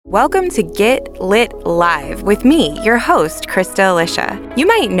Welcome to Get Lit Live with me, your host, Christa Elisha. You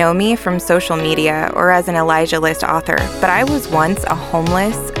might know me from social media or as an Elijah List author, but I was once a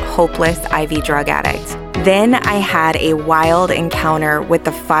homeless, hopeless IV drug addict. Then I had a wild encounter with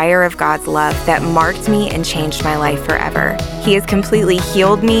the fire of God's love that marked me and changed my life forever. He has completely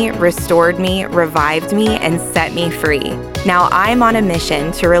healed me, restored me, revived me, and set me free. Now I'm on a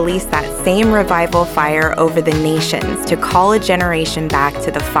mission to release that same revival fire over the nations to call a generation back to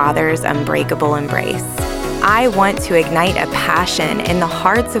the Father's unbreakable embrace. I want to ignite a passion in the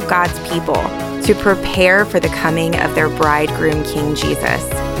hearts of God's people to prepare for the coming of their bridegroom, King Jesus.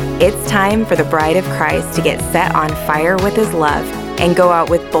 It's time for the bride of Christ to get set on fire with his love and go out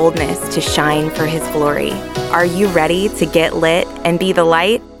with boldness to shine for his glory. Are you ready to get lit and be the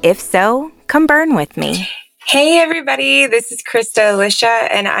light? If so, come burn with me. Hey everybody, this is Christa Elisha,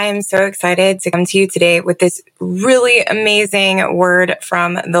 and I am so excited to come to you today with this really amazing word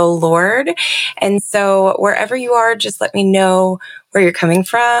from the Lord. And so wherever you are, just let me know where you're coming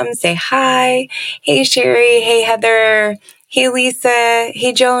from. Say hi. Hey Sherry. Hey Heather. Hey Lisa.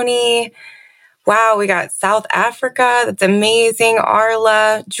 Hey Joni. Wow, we got South Africa. That's amazing.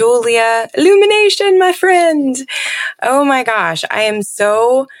 Arla, Julia, Illumination, my friend. Oh my gosh, I am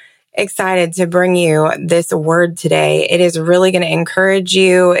so excited to bring you this word today. It is really going to encourage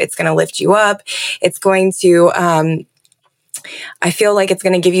you. It's going to lift you up. It's going to, I feel like it's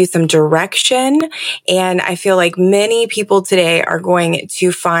going to give you some direction. And I feel like many people today are going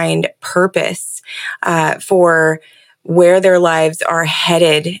to find purpose, for where their lives are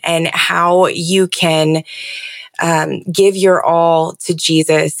headed and how you can give your all to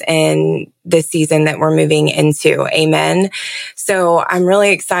Jesus in the season that we're moving into. Amen. So I'm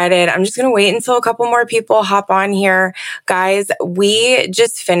really excited. I'm just going to wait until a couple more people hop on here. Guys, we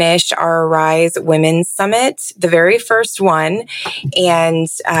just finished our Rise Women's Summit, the very first one. And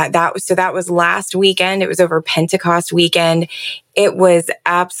that was last weekend. It was over Pentecost weekend. It was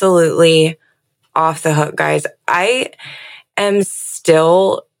absolutely off the hook, guys. I am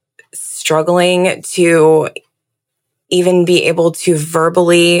still struggling to even be able to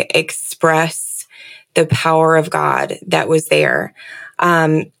verbally express the power of God that was there.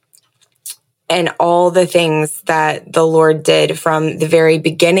 And all the things that the Lord did from the very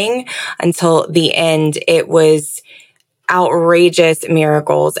beginning until the end. It was outrageous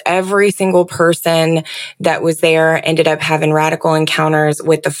miracles. Every single person that was there ended up having radical encounters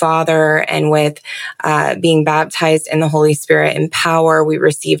with the Father and with being baptized in the Holy Spirit in power. We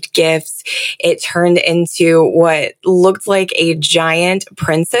received gifts. It turned into what looked like a giant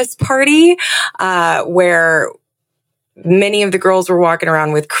princess party, where many of the girls were walking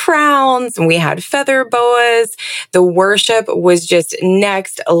around with crowns and we had feather boas. The worship was just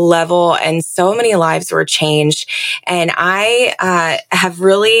next level and so many lives were changed. And I have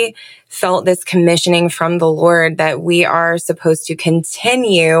really felt this commissioning from the Lord that we are supposed to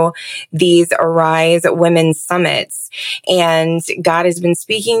continue these Arise Women's Summits. And God has been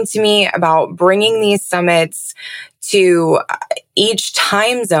speaking to me about bringing these summits to each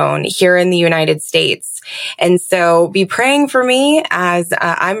time zone here in the United States. And so be praying for me as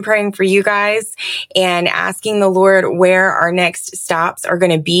I'm praying for you guys and asking the Lord where our next stops are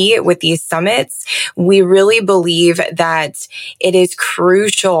going to be with these summits. We really believe that it is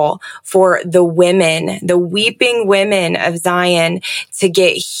crucial for the women, the weeping women of Zion, to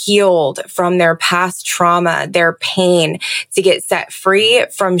get healed from their past trauma, their pain, to get set free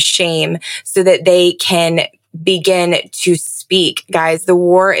from shame so that they can begin to speak. Guys, the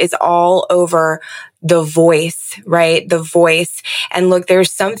war is all over the voice, right? The voice. And look,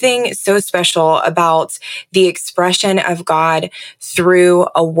 there's something so special about the expression of God through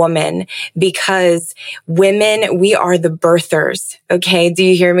a woman, because women, we are the birthers. Okay. Do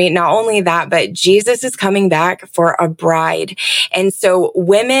you hear me? Not only that, but Jesus is coming back for a bride. And so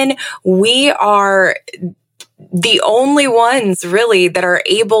women, we are the only ones really that are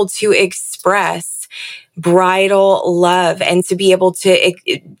able to express bridal love and to be able to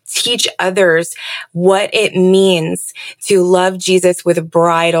teach others what it means to love Jesus with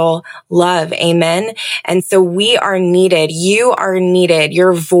bridal love. Amen. And so we are needed. You are needed.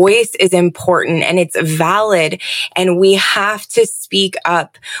 Your voice is important and it's valid, and we have to speak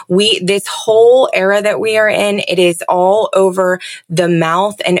up. This whole era that we are in, it is all over the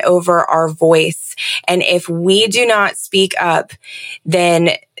mouth and over our voice. And if we do not speak up,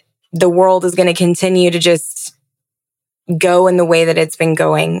 then the world is going to continue to just go in the way that it's been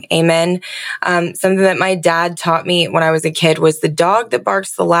going. Amen. Something that my dad taught me when I was a kid was the dog that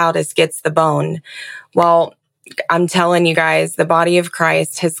barks the loudest gets the bone. Well, I'm telling you guys, the body of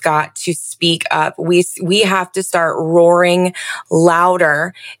Christ has got to speak up. We have to start roaring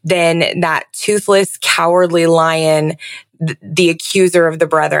louder than that toothless, cowardly lion, the accuser of the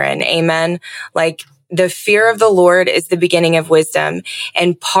brethren. Amen. Like, the fear of the Lord is the beginning of wisdom.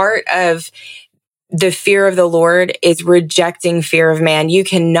 And part of the fear of the Lord is rejecting fear of man. You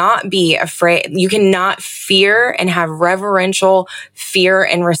cannot be afraid. You cannot fear and have reverential fear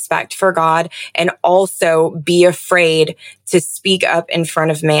and respect for God and also be afraid to speak up in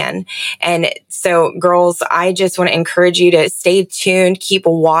front of man. And so, girls, I just want to encourage you to stay tuned, keep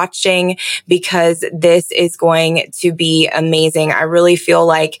watching, because this is going to be amazing. I really feel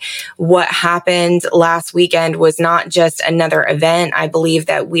like what happened last weekend was not just another event. I believe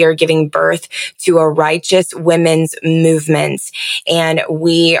that we are giving birth to a righteous women's movement, and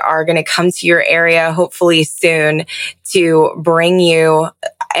we are going to come to your area hopefully soon to bring you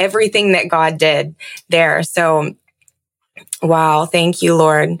everything that God did there. So, wow. Thank you,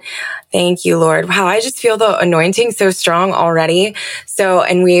 Lord. Thank you, Lord. Wow. I just feel the anointing so strong already. So,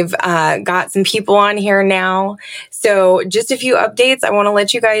 and we've got some people on here now. So just a few updates. I want to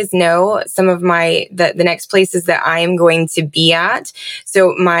let you guys know some of the next places that I am going to be at.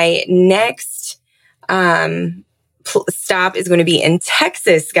 So my next stop is going to be in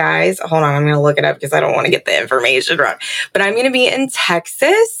Texas, guys. Hold on. I'm going to look it up because I don't want to get the information wrong. But I'm going to be in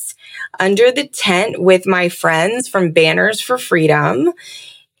Texas under the tent with my friends from Banners for Freedom.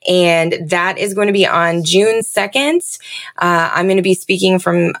 And that is going to be on June 2nd. I'm going to be speaking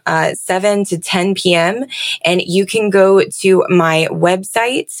from 7 to 10 p.m. And you can go to my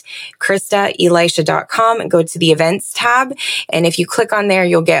website, ChristaElisha.com, and go to the events tab. And if you click on there,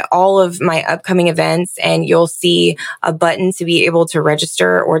 you'll get all of my upcoming events, and you'll see a button to be able to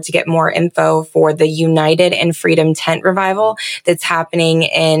register or to get more info for the United and Freedom Tent Revival that's happening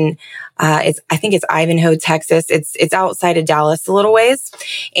in I think it's Ivanhoe, Texas. It's outside of Dallas a little ways.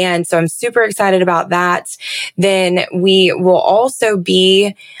 And so I'm super excited about that. Then we will also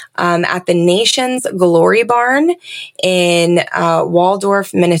be at the Nation's Glory Barn in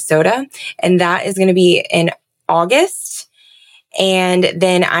Waldorf, Minnesota. And that is going to be in August. And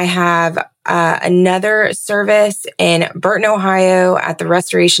then I have another service in Burton, Ohio at the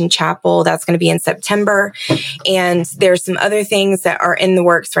Restoration Chapel. That's going to be in September. And there's some other things that are in the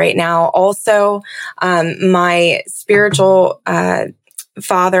works right now. Also, my spiritual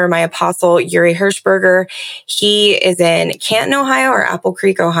father, my apostle, Uri Hirschberger, he is in Canton, Ohio, or Apple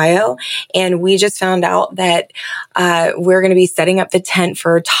Creek, Ohio. And we just found out that we're going to be setting up the tent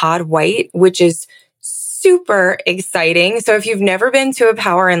for Todd White, which is super exciting. So if you've never been to a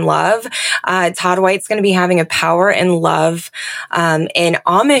Power and Love, Todd White's going to be having a Power and Love in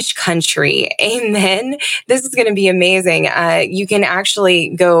Amish country. Amen. This is going to be amazing. You can actually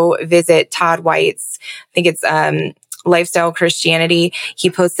go visit Todd White's, I think it's Lifestyle Christianity. He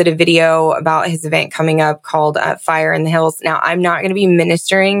posted a video about his event coming up called Fire in the Hills. Now, I'm not going to be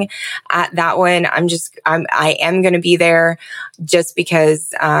ministering at that one. I am going to be there just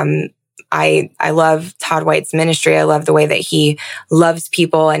because I love Todd White's ministry. I love the way that he loves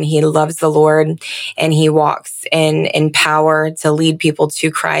people and he loves the Lord, and he walks in power to lead people to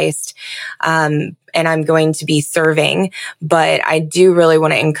Christ. And I'm going to be serving, but I do really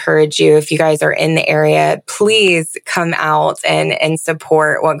want to encourage you, if you guys are in the area, please come out and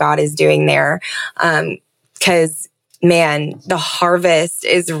support what God is doing there. 'Cause man, the harvest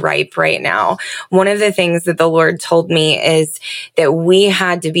is ripe right now. One of the things that the Lord told me is that we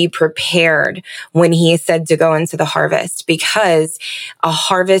had to be prepared when he said to go into the harvest, because a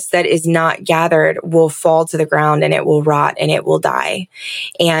harvest that is not gathered will fall to the ground and it will rot and it will die.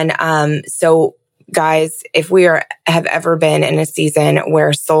 And so guys, if we have ever been in a season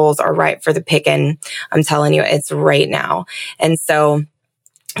where souls are ripe for the picking, I'm telling you, it's right now. And so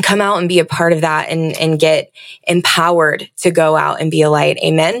come out and be a part of that and get empowered to go out and be a light.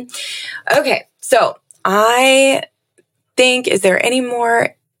 Amen. Okay. So I think, is there any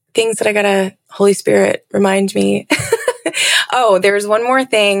more things that I gotta, Holy Spirit, remind me? Oh, there's one more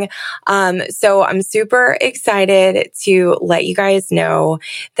thing. So I'm super excited to let you guys know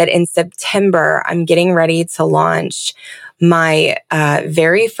that in September, I'm getting ready to launch my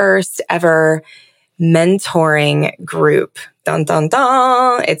very first ever mentoring group. Dun, dun,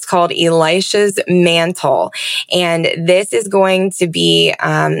 dun. It's called Elisha's Mantle. And this is going to be,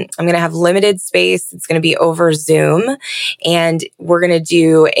 I'm going to have limited space. It's going to be over Zoom. And we're going to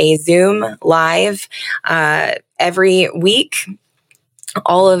do a Zoom live every week.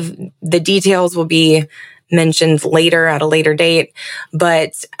 All of the details will be mentioned later at a later date.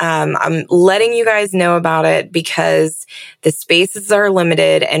 But I'm letting you guys know about it because the spaces are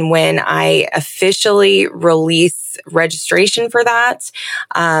limited. And when I officially release registration for that,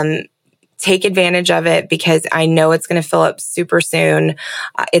 take advantage of it because I know it's going to fill up super soon.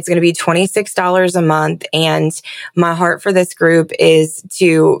 It's going to be $26 a month. And my heart for this group is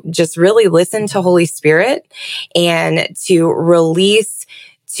to just really listen to Holy Spirit and to release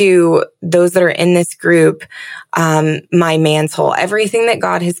to those that are in this group, my mantle, everything that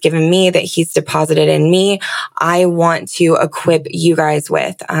God has given me, that He's deposited in me, I want to equip you guys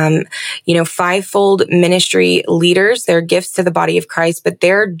with. Fivefold ministry leaders, they're gifts to the body of Christ, but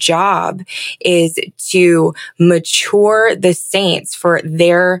their job is to mature the saints for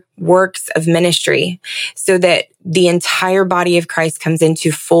their works of ministry so that the entire body of Christ comes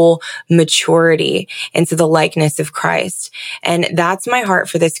into full maturity into the likeness of Christ. And that's my heart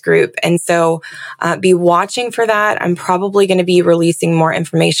for this group. And so be watching for that. I'm probably going to be releasing more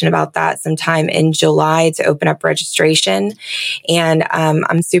information about that sometime in July to open up registration. And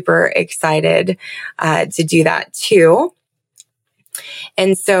I'm super excited to do that too.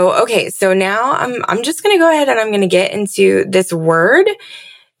 And so, okay, so now I'm just going to go ahead and I'm going to get into this word.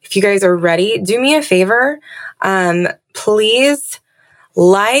 If you guys are ready, do me a favor. Please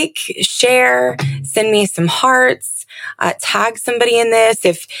like, share, send me some hearts, tag somebody in this.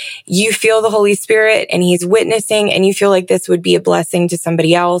 If you feel the Holy Spirit and He's witnessing and you feel like this would be a blessing to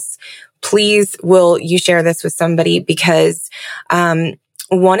somebody else, please will you share this with somebody because,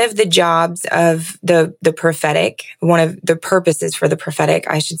 one of the jobs of the prophetic, one of the purposes for the prophetic,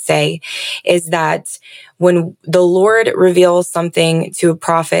 I should say, is that when the Lord reveals something to a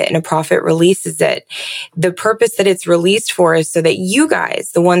prophet and a prophet releases it, the purpose that it's released for is so that you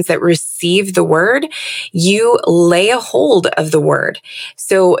guys, the ones that receive the word, you lay a hold of the word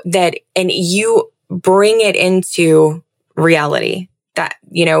so that, and you bring it into reality. That,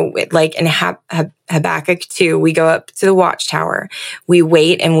 like in Habakkuk 2, we go up to the watchtower, we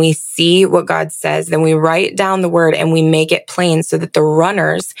wait and we see what God says, then we write down the word and we make it plain so that the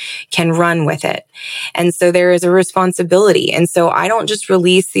runners can run with it. And so there is a responsibility. And so I don't just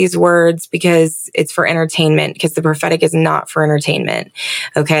release these words because it's for entertainment, because the prophetic is not for entertainment.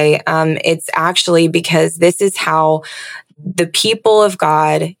 Okay. It's actually because this is how the people of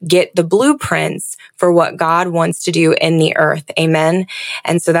God get the blueprints for what God wants to do in the earth. Amen.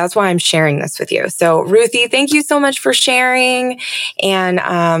 And so that's why I'm sharing this with you. So Ruthie, thank you so much for sharing.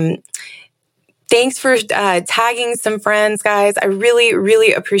 And, thanks for tagging some friends, guys. I really,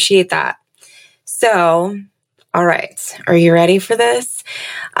 really appreciate that. So, all right. Are you ready for this?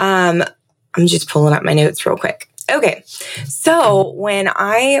 I'm just pulling up my notes real quick. Okay. So when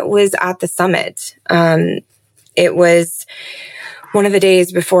I was at the summit, it was one of the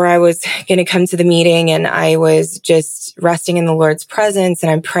days before I was going to come to the meeting, and I was just resting in the Lord's presence,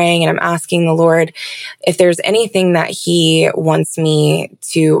 and I'm praying and I'm asking the Lord if there's anything that He wants me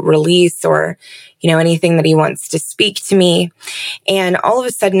to release or, anything that He wants to speak to me. And all of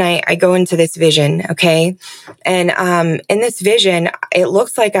a sudden I go into this vision. Okay. And, in this vision, it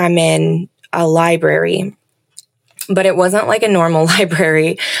looks like I'm in a library. But it wasn't like a normal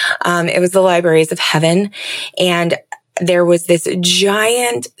library. It was the libraries of heaven. And there was this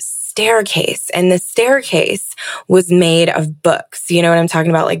giant staircase, and the staircase was made of books. You know what I'm talking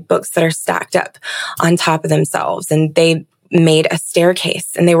about? Like books that are stacked up on top of themselves. And they made a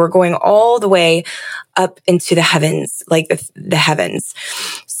staircase, and they were going all the way up into the heavens, like the heavens.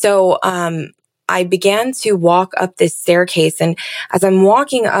 So, I began to walk up this staircase. And as I'm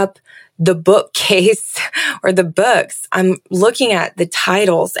walking up the bookcase or the books, I'm looking at the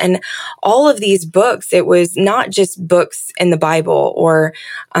titles, and all of these books, it was not just books in the Bible or,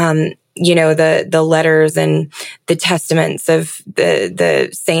 the letters and the testaments of the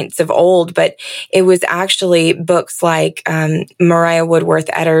saints of old, but it was actually books like, Mariah Woodworth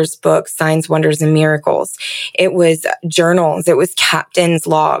Etter's book, Signs, Wonders, and Miracles. It was journals. It was captain's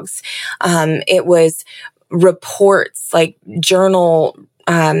logs. It was reports, like journalists'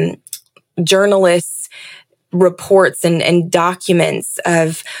 reports and documents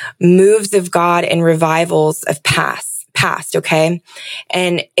of moves of God and revivals of past, okay?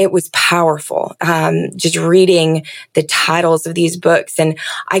 And it was powerful, just reading the titles of these books. And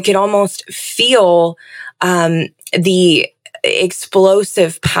I could almost feel the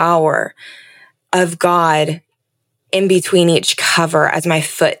explosive power of God in between each cover as my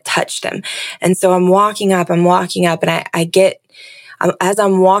foot touched them. And so I'm walking up, and as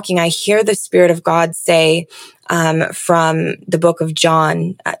I'm walking, I hear the Spirit of God say, from the book of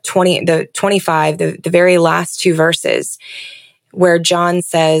John, 25, the very last two verses, where John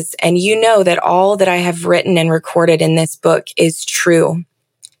says, "And you know that all that I have written and recorded in this book is true."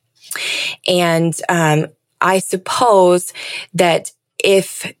 And I suppose that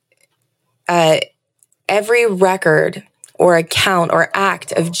if every record or account or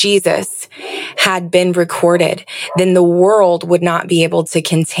act of Jesus had been recorded, then the world would not be able to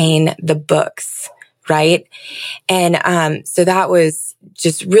contain the books, right? And so that was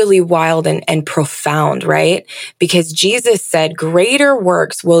just really wild and profound, right? Because Jesus said, "Greater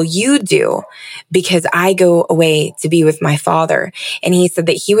works will you do because I go away to be with my Father." And he said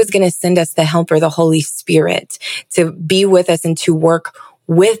that he was going to send us the Helper, the Holy Spirit, to be with us and to work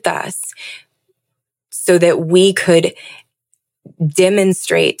with us so that we could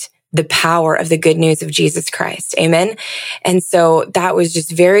demonstrate the power of the good news of Jesus Christ. Amen. And so that was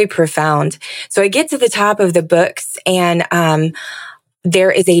just very profound. So I get to the top of the books, and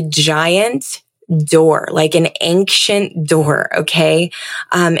there is a giant door, like an ancient door. Okay.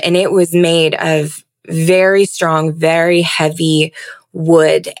 And it was made of very strong, very heavy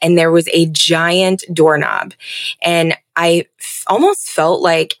wood. And there was a giant doorknob. And I almost felt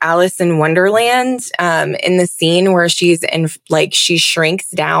like Alice in Wonderland, in the scene where she's in, like, she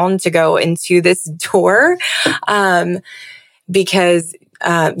shrinks down to go into this door, because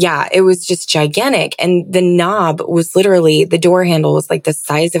it was just gigantic. And the knob was literally, the door handle was like the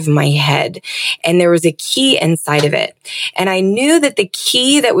size of my head. And there was a key inside of it. And I knew that the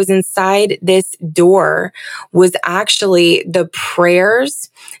key that was inside this door was actually the prayers,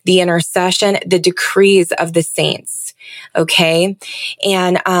 the intercession, the decrees of the saints. Okay.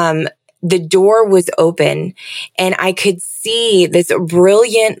 And the door was open, and I could see this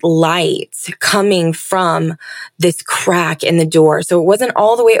brilliant light coming from this crack in the door. So it wasn't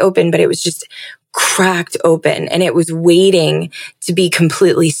all the way open, but it was just cracked open, and it was waiting to be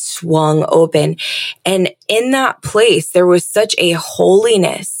completely swung open. And in that place, there was such a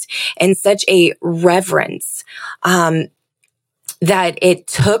holiness and such a reverence, that it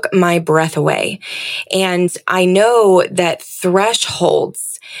took my breath away. And I know that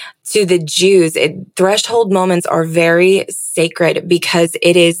thresholds to the Jews, threshold moments are very sacred because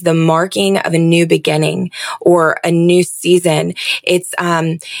it is the marking of a new beginning or a new season. It's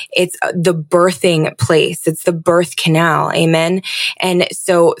the birthing place. It's the birth canal. Amen. And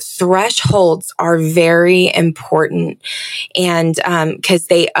so thresholds are very important, and because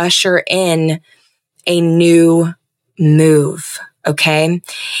they usher in a new move. Okay.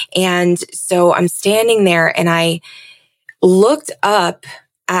 And so I'm standing there, and I looked up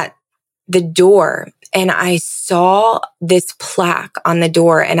at the door, and I saw this plaque on the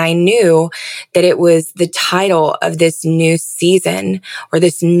door, and I knew that it was the title of this new season or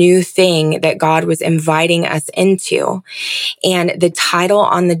this new thing that God was inviting us into. And the title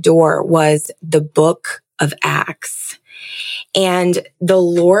on the door was the Book of Acts. And the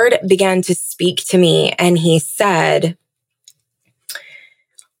Lord began to speak to me, and he said,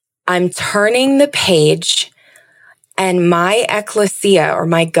 "I'm turning the page, and my ecclesia, or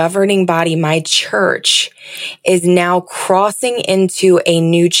my governing body, my church, is now crossing into a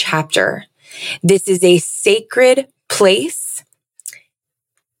new chapter. This is a sacred place,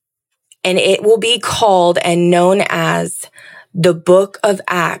 and it will be called and known as the Book of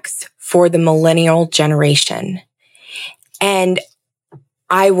Acts for the millennial generation." And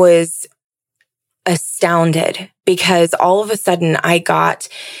I was astounded because all of a sudden I got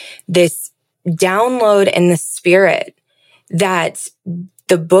this download in the spirit that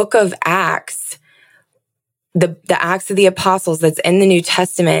the book of Acts, the Acts of the Apostles that's in the New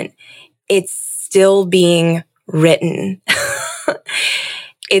Testament, it's still being written.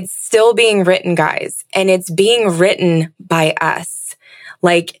 It's still being written, guys. And it's being written by us.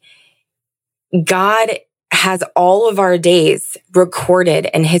 Like, God has all of our days recorded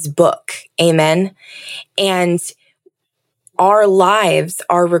in his book. Amen. And our lives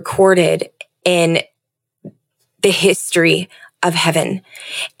are recorded in the history of heaven.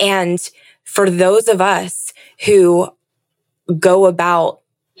 And for those of us who go about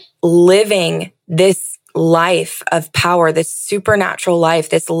living this life of power, this supernatural life,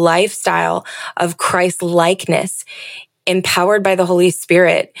 this lifestyle of Christ likeness, empowered by the Holy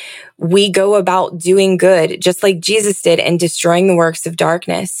Spirit, we go about doing good, just like Jesus did, and destroying the works of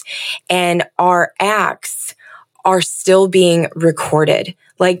darkness. And our acts are still being recorded.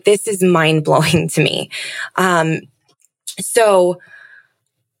 Like, this is mind blowing to me. So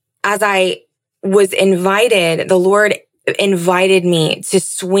as I was invited, the Lord invited me to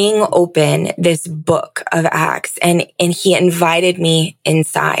swing open this book of Acts, and he invited me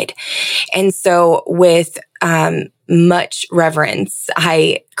inside. And so with much reverence,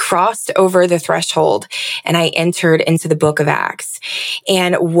 I crossed over the threshold and I entered into the book of Acts.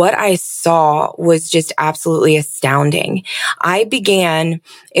 And what I saw was just absolutely astounding.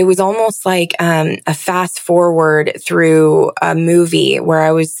 It was almost like a fast forward through a movie where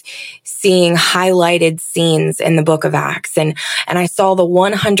I was seeing highlighted scenes in the book of Acts. And I saw the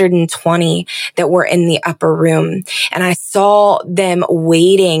 120 that were in the upper room. And I saw them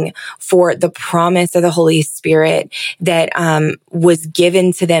waiting for the promise of the Holy Spirit that was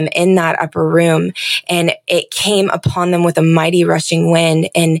given to them in that upper room. And it came upon them with a mighty rushing wind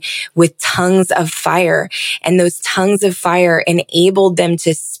and with tongues of fire. And those tongues of fire enabled them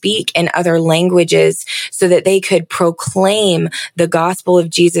to speak in other languages so that they could proclaim the gospel of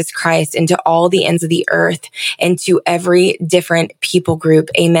Jesus Christ into all the ends of the earth and to every different people group.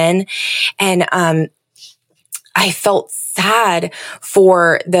 Amen. And I felt sad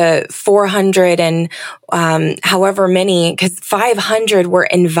for the 400 and however many, because 500 were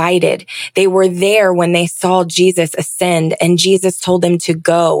invited. They were there when they saw Jesus ascend, and Jesus told them to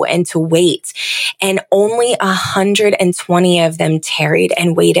go and to wait. And only 120 of them tarried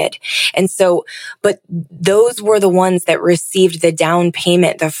and waited. And so, but those were the ones that received the down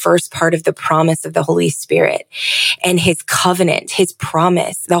payment, the first part of the promise of the Holy Spirit and his covenant, his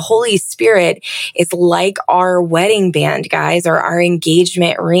promise. The Holy Spirit is like our wedding band, guys, or our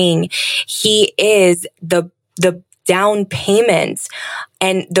engagement ring. He is the down payment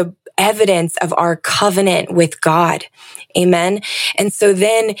and the evidence of our covenant with God. Amen. And so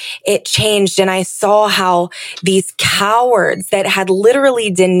then it changed, and I saw how these cowards that had literally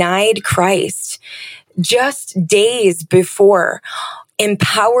denied Christ just days before,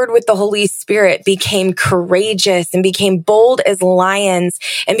 empowered with the Holy Spirit, became courageous and became bold as lions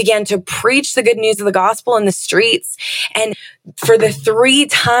and began to preach the good news of the gospel in the streets. And for the 3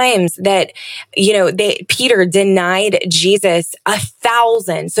 times that, Peter denied Jesus,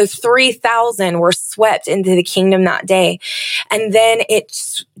 1,000. So 3,000 were swept into the kingdom that day. And then it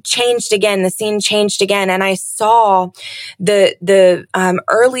changed again. The scene changed again. And I saw the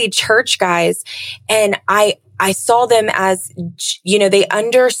early church guys, and I saw them as, they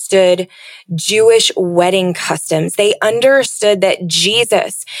understood Jewish wedding customs. They understood that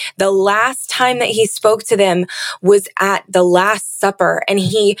Jesus, the last time that he spoke to them was at the Last Supper, and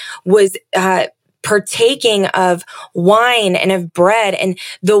he was partaking of wine and of bread. And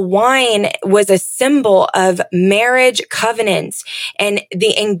the wine was a symbol of marriage covenants and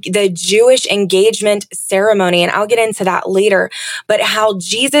the Jewish engagement ceremony. And I'll get into that later. But how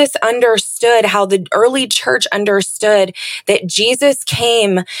Jesus understood, how the early church understood that Jesus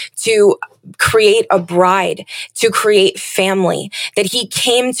came to create a bride, to create family, that he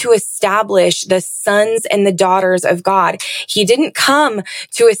came to establish the sons and the daughters of God. He didn't come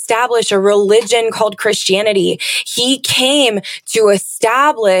to establish a religion called Christianity. He came to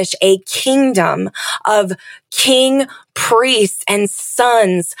establish a kingdom of king, priests, and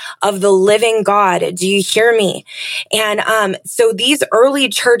sons of the living God. Do you hear me? And so these early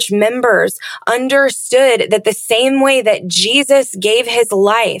church members understood that the same way that Jesus gave his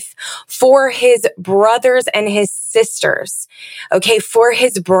life for his brothers and his sisters, for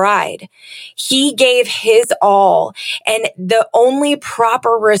his bride, he gave his all. And the only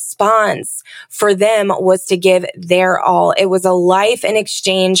proper response for them was to give their all. It was a life in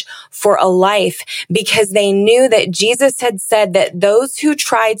exchange for a life, because they knew that Jesus had said that those who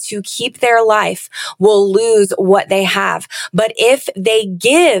try to keep their life will lose what they have. But if they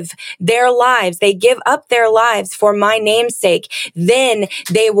give their lives, they give up their lives for my name's sake, then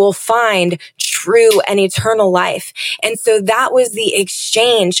they will find true and eternal life. And so that was the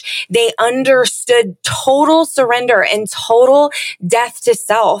exchange. They understood total surrender and total death to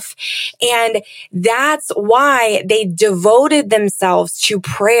self. And that's why they devoted themselves to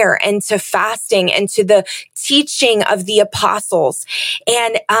prayer and to fasting and to the teaching of the apostles.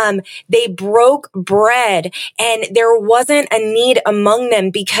 And they broke bread, and there wasn't a need among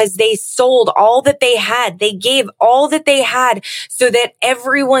them because they sold all that they had. They gave all that they had so that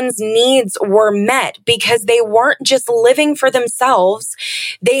everyone's needs were met, because they weren't just living for themselves.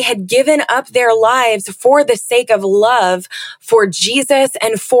 They had given up their lives for the sake of love for Jesus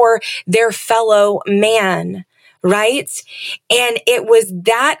and for their fellow man. Right? And it was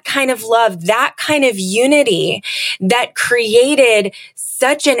that kind of love, that kind of unity that created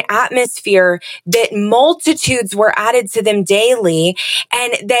such an atmosphere that multitudes were added to them daily.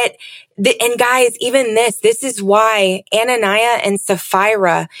 And and guys, even this is why Ananias and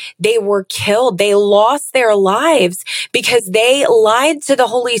Sapphira, they were killed. They lost their lives because they lied to the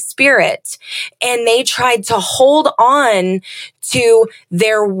Holy Spirit and they tried to hold on to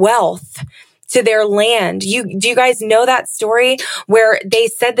their wealth, to their land. Do you guys know that story where they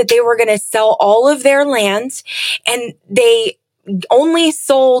said that they were going to sell all of their land, and they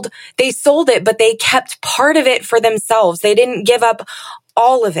sold it, but they kept part of it for themselves. They didn't give up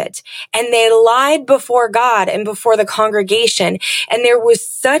all of it. And they lied before God and before the congregation. And there was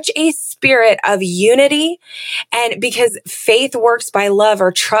such a spirit of unity. And because faith works by love,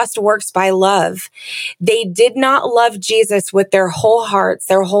 or trust works by love, they did not love Jesus with their whole hearts,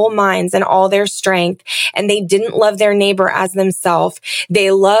 their whole minds, and all their strength. And they didn't love their neighbor as themselves. They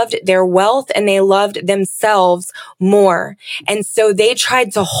loved their wealth and they loved themselves more. And so they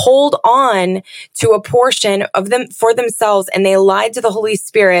tried to hold on to a portion of them for themselves, and they lied to the Holy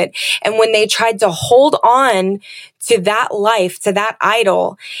Spirit. And when they tried to hold on to that life, to that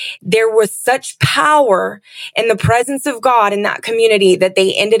idol, there was such power in the presence of God in that community that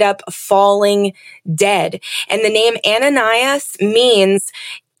they ended up falling dead. And the name Ananias means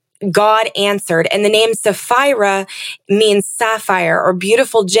God answered. And the name Sapphira means sapphire or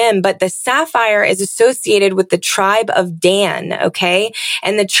beautiful gem, but the sapphire is associated with the tribe of Dan, okay?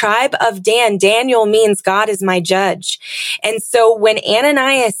 And the tribe of Dan, Daniel means God is my judge. And so when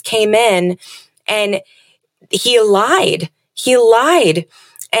Ananias came in and he lied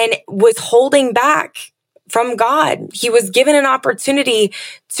and was holding back from God, he was given an opportunity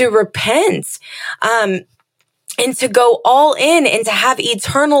to repent, and to go all in and to have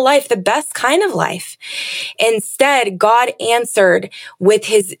eternal life, the best kind of life. Instead, God answered with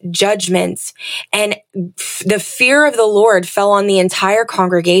his judgment, and the fear of the Lord fell on the entire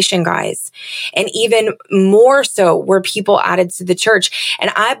congregation, guys. And even more so were people added to the church.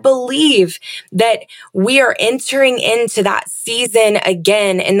 And I believe that we are entering into that season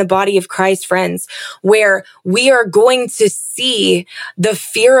again in the body of Christ, friends, where we are going to see the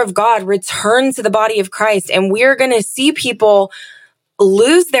fear of God return to the body of Christ. And we're going to see people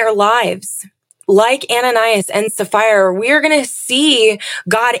lose their lives like Ananias and Sapphira. We're going to see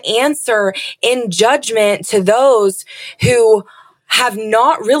God answer in judgment to those who have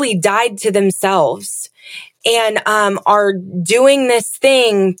not really died to themselves and are doing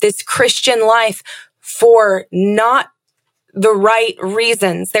this Christian life for not the right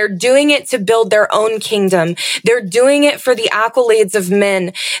reasons. They're doing it to build their own kingdom. They're doing it for the accolades of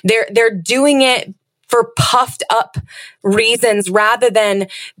men. They're doing it for puffed up reasons rather than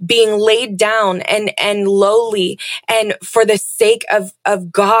being laid down and lowly and for the sake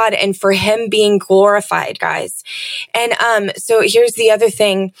of God and for him being glorified, guys. And so here's the other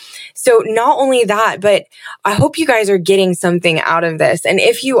thing. So not only that, but I hope you guys are getting something out of this. And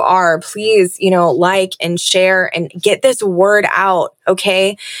if you are, please, like and share and get this word out,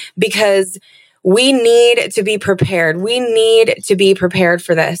 okay? Because we need to be prepared. We need to be prepared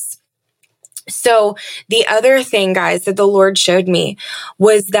for this. So the other thing, guys, that the Lord showed me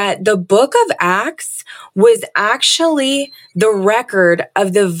was that the book of Acts was actually the record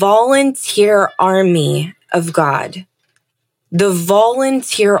of the volunteer army of God. The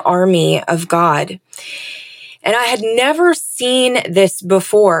volunteer army of God. And I had never seen this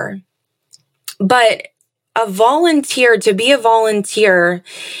before, but to be a volunteer,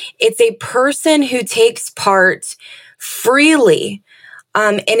 it's a person who takes part freely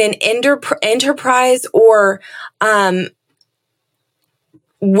in an enterprise or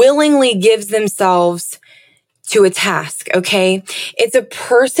willingly gives themselves to a task, okay? It's a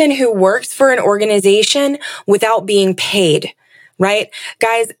person who works for an organization without being paid, right?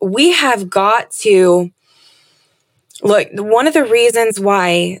 Guys, we have got to, look, one of the reasons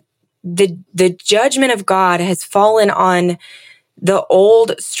why the judgment of God has fallen on the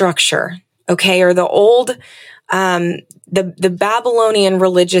old structure, okay, or the old the Babylonian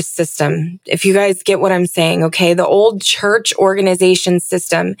religious system, if you guys get what I'm saying, okay, the old church organization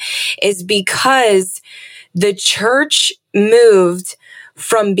system is because the church moved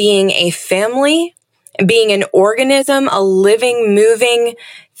from being a family, being an organism, a living, moving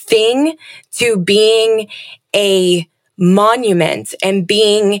thing, to being a monument and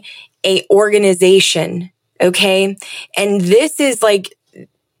being a organization, okay? And this is like,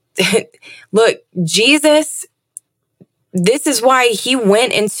 look, Jesus, this is why he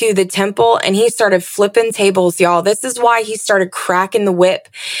went into the temple and he started flipping tables, y'all. This is why he started cracking the whip,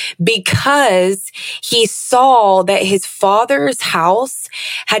 because he saw that his father's house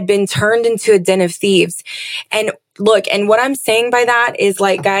had been turned into a den of thieves. And look, and what I'm saying by that is,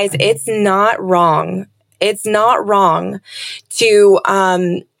 like, guys, it's not wrong. It's not wrong to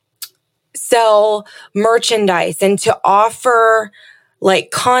sell merchandise and to offer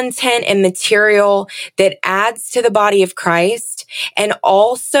like content and material that adds to the body of Christ and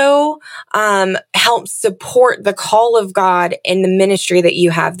also helps support the call of God in the ministry that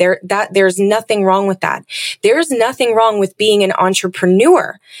you have. There's nothing wrong with that. There's nothing wrong with being an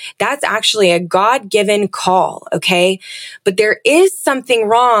entrepreneur. That's actually a God-given call, okay? But there is something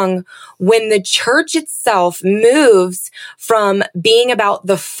wrong when the church itself moves from being about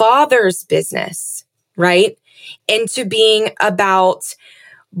the Father's business, right? Into being about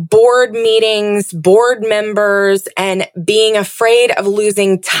board meetings, board members, and being afraid of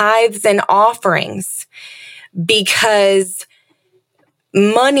losing tithes and offerings because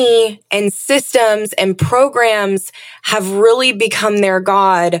money and systems and programs have really become their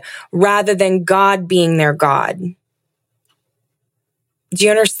God rather than God being their God. Do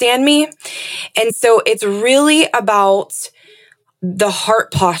you understand me? And so it's really about the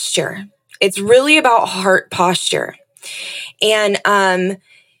heart posture. It's really about heart posture. And,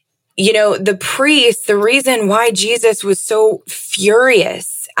 the priests, the reason why Jesus was so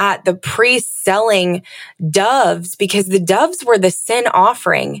furious at the priests selling doves, because the doves were the sin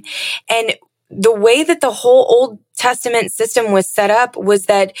offering. And the way that the whole Old Testament system was set up was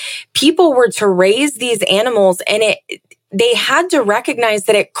that people were to raise these animals, and they had to recognize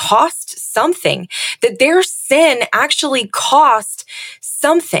that it cost something, that their sin actually cost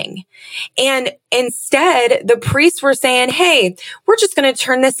something. And instead, the priests were saying, hey, we're just going to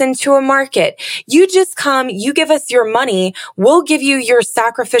turn this into a market. You just come, you give us your money, we'll give you your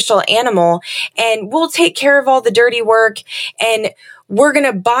sacrificial animal, and we'll take care of all the dirty work, and we're going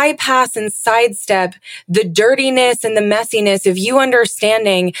to bypass and sidestep the dirtiness and the messiness of you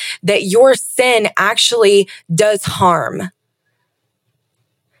understanding that your sin actually does harm.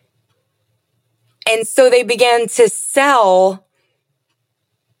 And so they began to sell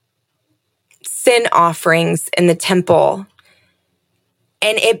sin offerings in the temple.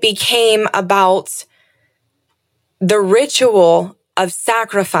 And it became about the ritual of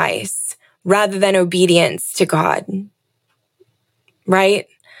sacrifice rather than obedience to God. Right?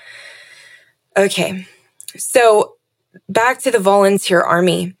 Okay. So back to the volunteer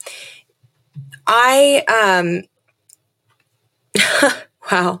army.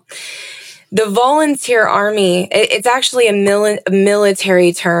 Wow. The volunteer army, it's actually a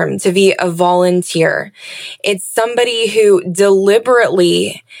military term to be a volunteer. It's somebody who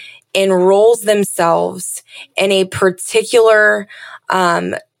deliberately enrolls themselves in a particular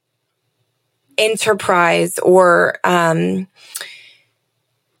enterprise or in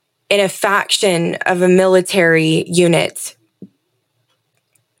a faction of a military unit,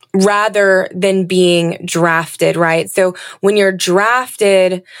 rather than being drafted, right? So when you're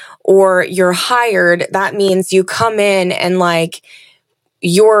drafted or you're hired, that means you come in and like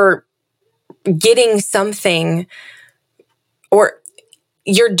you're getting something, or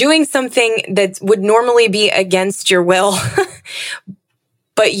you're doing something that would normally be against your will,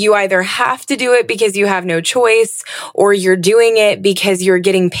 but you either have to do it because you have no choice, or you're doing it because you're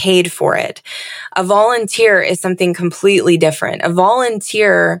getting paid for it. A volunteer is something completely different. A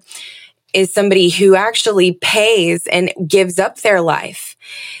volunteer is somebody who actually pays and gives up their life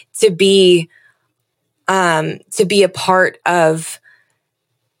to be a part of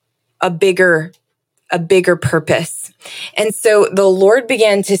a bigger purpose. And so the Lord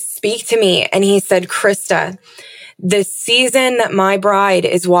began to speak to me, and he said, Christa, the season that my bride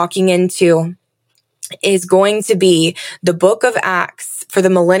is walking into is going to be the book of Acts for the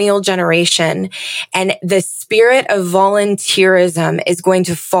millennial generation. And the spirit of volunteerism is going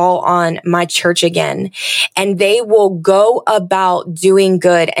to fall on my church again. And they will go about doing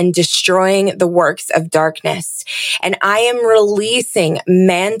good and destroying the works of darkness. And I am releasing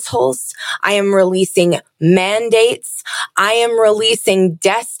mantles. I am releasing mandates. I am releasing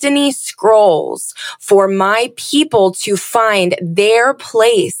destiny scrolls for my people to find their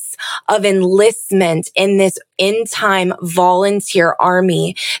place of enlistment in this end time volunteer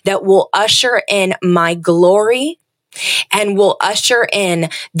army that will usher in my glory and will usher in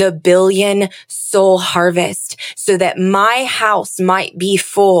the billion soul harvest so that my house might be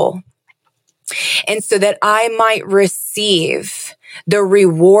full and so that I might receive the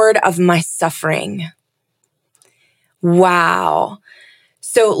reward of my suffering. Wow.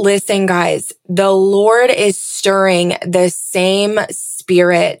 So listen, guys, the Lord is stirring the same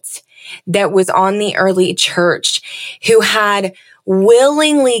spirit that was on the early church, who had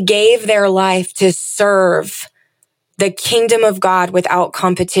willingly gave their life to serve the kingdom of God without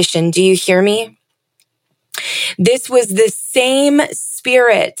competition. Do you hear me? This was the same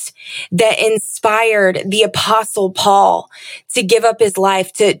Spirit that inspired the Apostle Paul to give up his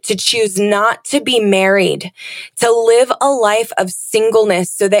life, to choose not to be married, to live a life of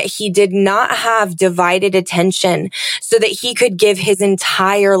singleness so that he did not have divided attention, so that he could give his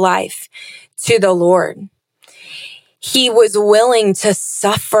entire life to the Lord. He was willing to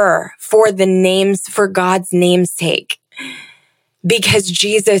suffer for God's name's sake, because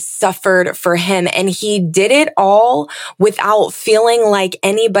Jesus suffered for him, and he did it all without feeling like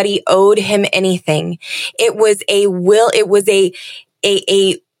anybody owed him anything. It was a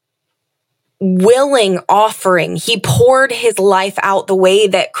willing offering. He poured his life out the way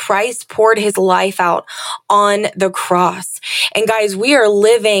that Christ poured his life out on the cross. And guys, we are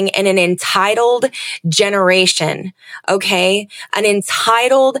living in an entitled generation, okay? An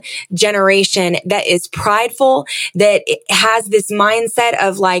entitled generation that is prideful, that has this mindset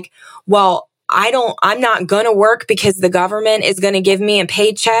of like, well, I'm not going to work because the government is going to give me a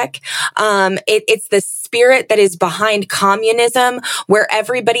paycheck. It's the spirit that is behind communism, where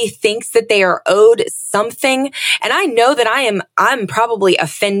everybody thinks that they are owed something. And I know that I'm probably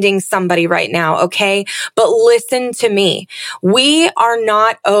offending somebody right now. Okay. But listen to me. We are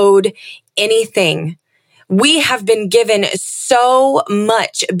not owed anything. We have been given so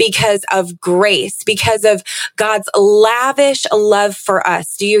much because of grace, because of God's lavish love for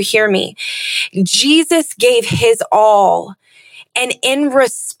us. Do you hear me? Jesus gave his all. And in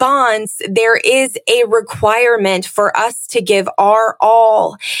response, there is a requirement for us to give our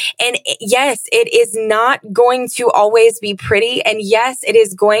all. And yes, it is not going to always be pretty. And yes, it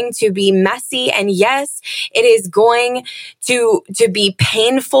is going to be messy. And yes, it is going to be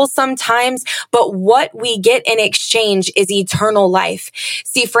painful sometimes. But what we get in exchange is eternal life.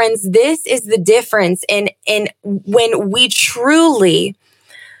 See, friends, this is the difference in when we truly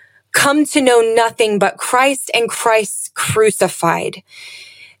come to know nothing but Christ and Christ crucified,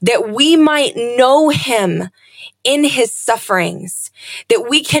 that we might know him in his sufferings, that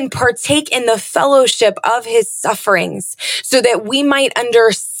we can partake in the fellowship of his sufferings, so that we might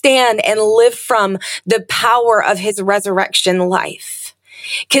understand and live from the power of his resurrection life.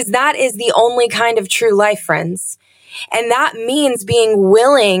 Because that is the only kind of true life, friends. And that means being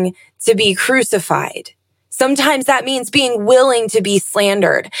willing to be crucified. Sometimes that means being willing to be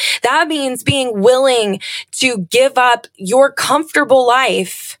slandered. That means being willing to give up your comfortable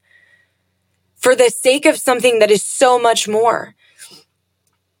life for the sake of something that is so much more.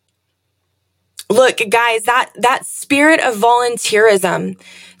 Look, guys, that spirit of volunteerism,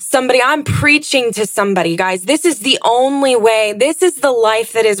 I'm preaching to somebody, guys. This is the only way. This is the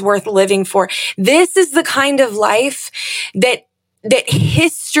life that is worth living for. This is the kind of life that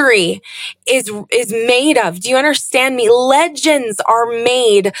history is made of. Do you understand me? Legends are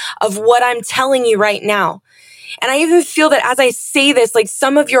made of what I'm telling you right now. And I even feel that as I say this, like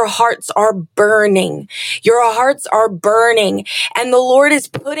some of your hearts are burning. Your hearts are burning. And the Lord is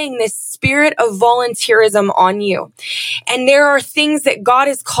putting this spirit of volunteerism on you. And there are things that God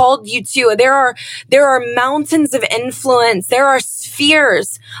has called you to. There are mountains of influence. There are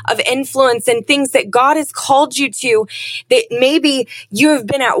spheres of influence and things that God has called you to that maybe you have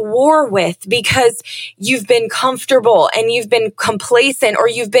been at war with because you've been comfortable and you've been complacent, or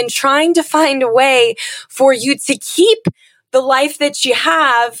you've been trying to find a way for you to keep the life that you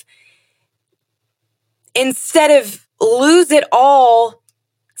have instead of lose it all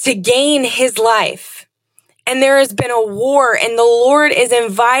to gain his life. And there has been a war, and the Lord is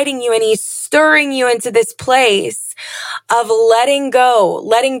inviting you, and he's stirring you into this place of letting go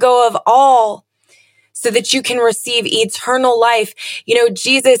of all, so that you can receive eternal life. You know,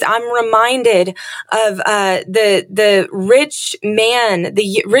 Jesus, I'm reminded of the rich young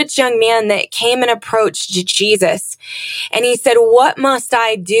man that came and approached Jesus. And he said, "What must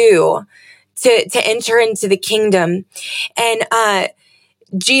I do to enter into the kingdom?" And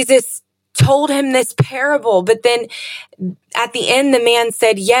Jesus told him this parable, but then at the end, the man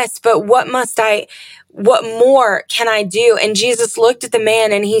said, "Yes, but what more can I do?" And Jesus looked at the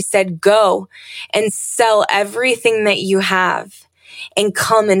man and he said, "Go and sell everything that you have and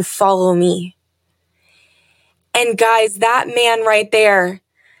come and follow me." And guys, that man right there,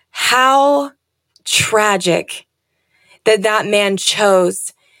 how tragic that man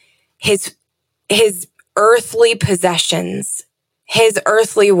chose his earthly possessions, his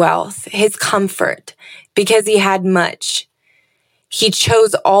earthly wealth, his comfort, because he had much. He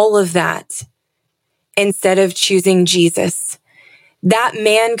chose all of that instead of choosing Jesus. That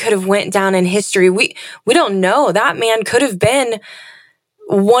man could have went down in history. We don't know. That man could have been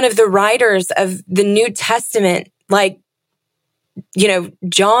one of the writers of the New Testament, like,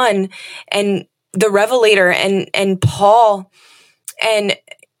 John and the Revelator and Paul, and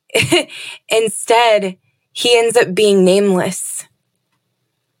instead he ends up being nameless.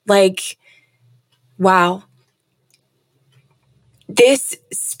 Like, wow. This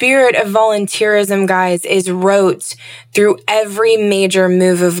spirit of volunteerism, guys, is wrote through every major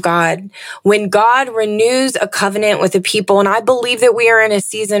move of God. When God renews a covenant with a people, and I believe that we are in a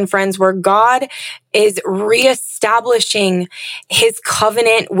season, friends, where God is reestablishing his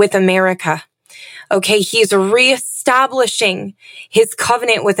covenant with America. Okay, he's reestablishing his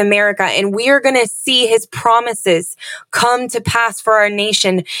covenant with America, and we are going to see his promises come to pass for our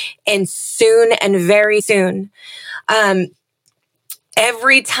nation, and soon, and very soon.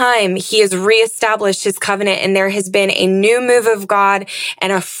 Every time he has reestablished his covenant and there has been a new move of God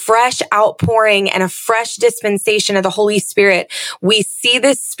and a fresh outpouring and a fresh dispensation of the Holy Spirit, we see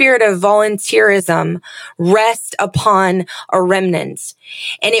this spirit of volunteerism rest upon a remnant.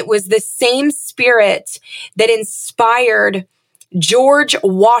 And it was the same spirit that inspired George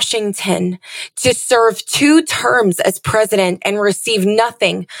Washington to serve 2 terms as president and receive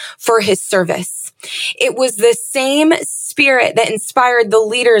nothing for his service. It was the same spirit that inspired the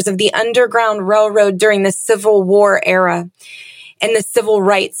leaders of the Underground Railroad during the Civil War era and the civil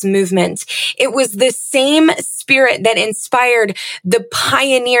rights movement. It was the same spirit that inspired the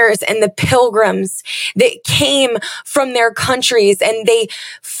pioneers and the pilgrims that came from their countries and they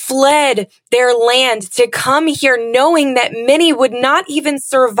fled their land to come here, knowing that many would not even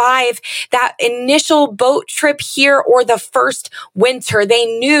survive that initial boat trip here or the first winter. They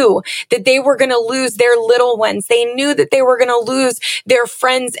knew that they were going to lose their little ones. They knew that they were going to lose their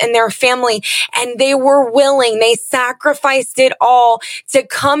friends and their family, and they were willing. They sacrificed it all to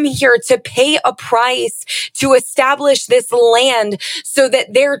come here, to pay a price, to establish this land so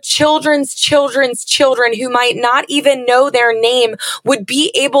that their children's children who might not even know their name would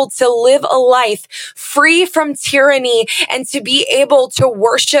be able to live a life free from tyranny and to be able to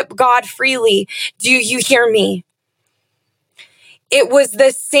worship God freely. Do you hear me? It was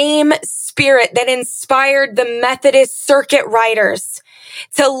the same spirit that inspired the Methodist circuit riders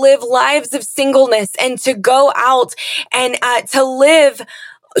to live lives of singleness and to go out and to live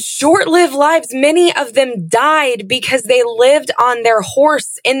short-lived lives. Many of them died because they lived on their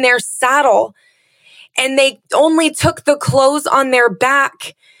horse in their saddle, and they only took the clothes on their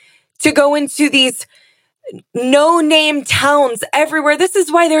back to go into these no-name towns everywhere. This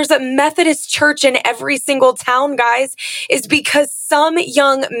is why there's a Methodist church in every single town, guys, is because some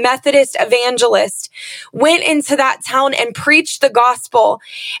young Methodist evangelist went into that town and preached the gospel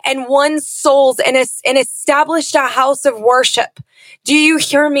and won souls and established a house of worship. Do you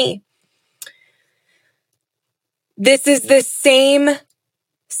hear me? This is the same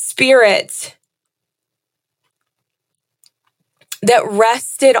spirit that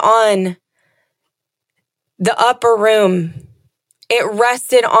rested on the upper room. It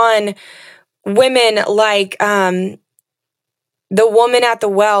rested on women like the woman at the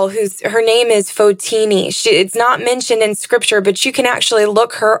well, her name is Fotini. It's not mentioned in scripture, but you can actually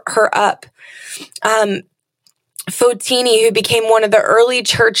look her up. Fotini, who became one of the early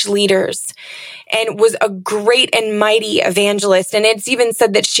church leaders and was a great and mighty evangelist. And it's even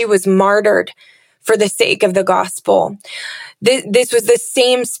said that she was martyred for the sake of the gospel. This was the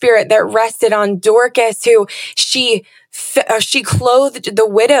same spirit that rested on Dorcas, who she clothed the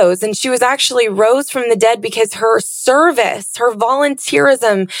widows, and she was actually rose from the dead because her service, her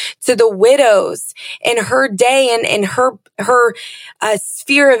volunteerism to the widows in her day and her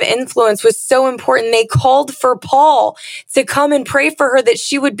sphere of influence was so important. They called for Paul to come and pray for her that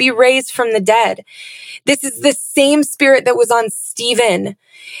she would be raised from the dead. This is the same spirit that was on Stephen,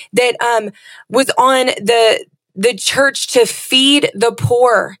 that was on the church to feed the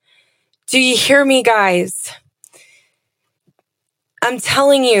poor. Do you hear me, guys? I'm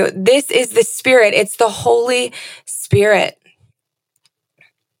telling you, this is the Spirit. It's the Holy Spirit.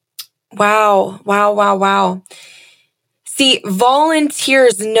 Wow, wow, wow, wow. See,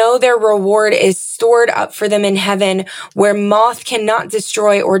 volunteers know their reward is stored up for them in heaven, where moth cannot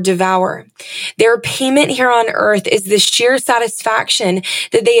destroy or devour. Their payment here on earth is the sheer satisfaction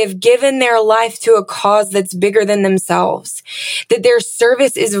that they have given their life to a cause that's bigger than themselves, that their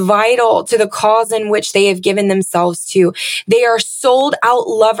service is vital to the cause in which they have given themselves to. They are sold out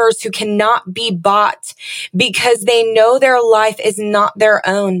lovers who cannot be bought because they know their life is not their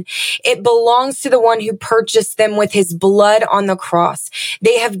own. It belongs to the one who purchased them with his blood blood on the cross.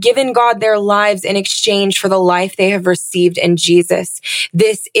 They have given God their lives in exchange for the life they have received in Jesus.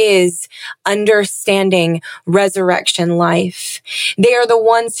 This is understanding resurrection life. They are the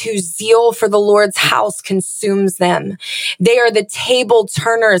ones whose zeal for the Lord's house consumes them. They are the table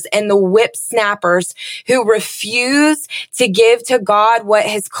turners and the whip snappers who refuse to give to God what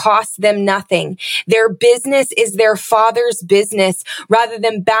has cost them nothing. Their business is their Father's business, rather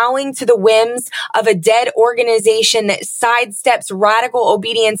than bowing to the whims of a dead organization that sidesteps radical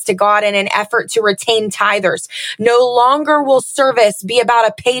obedience to God in an effort to retain tithers. No longer will service be about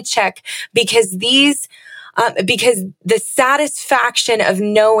a paycheck, because the satisfaction of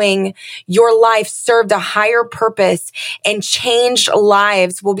knowing your life served a higher purpose and changed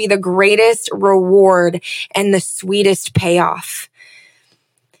lives will be the greatest reward and the sweetest payoff.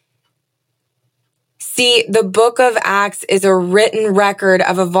 See, the book of Acts is a written record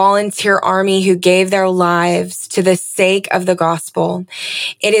of a volunteer army who gave their lives to the sake of the gospel.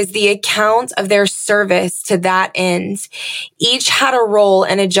 It is the account of their service to that end. Each had a role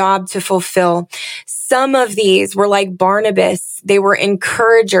and a job to fulfill. Some of these were like Barnabas. They were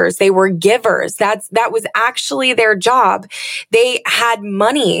encouragers. They were givers. That was actually their job. They had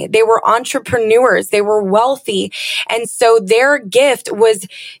money. They were entrepreneurs. They were wealthy. And so their gift was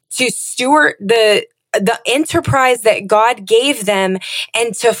to steward the enterprise that God gave them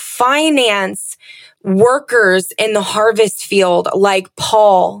and to finance workers in the harvest field like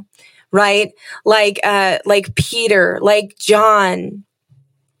Paul, right? Like Peter, like John,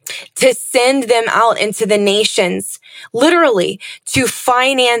 to send them out into the nations, literally to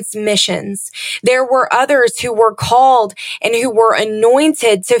finance missions. There were others who were called and who were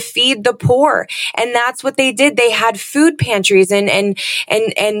anointed to feed the poor. And that's what they did. They had food pantries and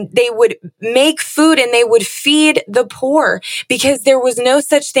they would make food and they would feed the poor, because there was no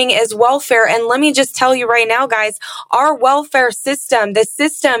such thing as welfare. And let me just tell you right now, guys, our welfare system, the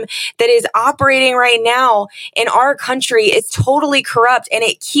system that is operating right now in our country, is totally corrupt, and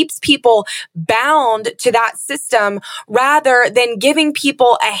it keeps people bound to that system rather than giving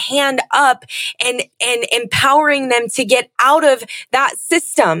people a hand up and empowering them to get out of that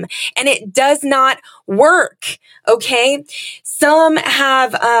system. And it does not work. Okay. Some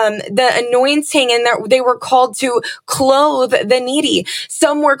have the anointing and they were called to clothe the needy.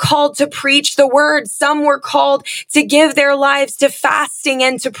 Some were called to preach the word. Some were called to give their lives to fasting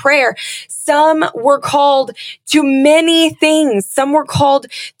and to prayer. Some were called to many things. Some were called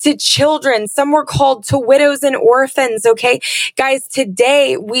to children. Some were called to widows and orphans. Okay, guys,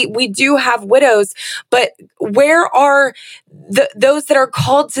 today we do have widows, but where are those that are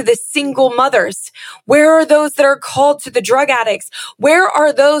called to the single mothers? Where are those that are called to the drug addicts? Where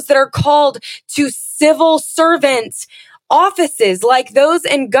are those that are called to civil servant offices like those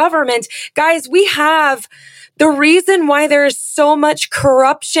in government? Guys, we have the reason why there is so much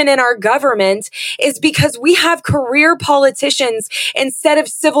corruption in our government is because we have career politicians instead of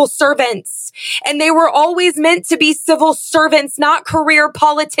civil servants. And they were always meant to be civil servants, not career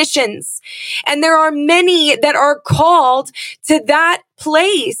politicians. And there are many that are called to that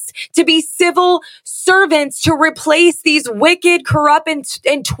place to be civil servants, to replace these wicked, corrupt,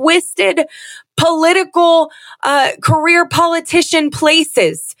 and twisted political career politician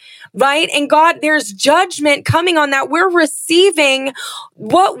places. Right? And God, there's judgment coming on that. We're receiving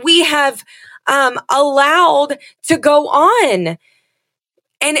what we have allowed to go on.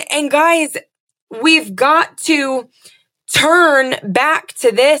 And guys, we've got to turn back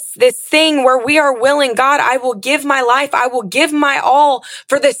to this thing where we are willing. God, I will give my life. I will give my all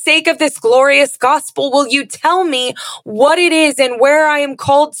for the sake of this glorious gospel. Will you tell me what it is and where I am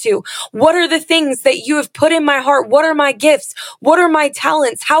called to? What are the things that you have put in my heart? What are my gifts? What are my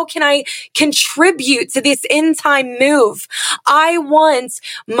talents? How can I contribute to this end time move? I want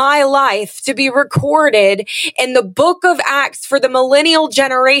my life to be recorded in the book of Acts for the millennial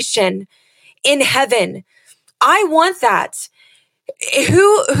generation in heaven. I want that.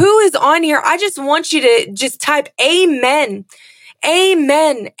 Who is on here? I just want you to just type amen.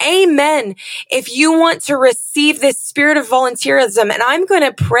 Amen. Amen. If you want to receive this spirit of volunteerism, and I'm going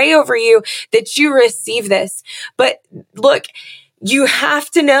to pray over you that you receive this. But look, you have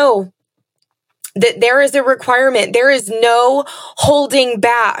to know that there is a requirement. There is no holding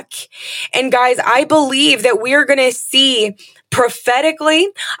back. And guys, I believe that we are going to see prophetically.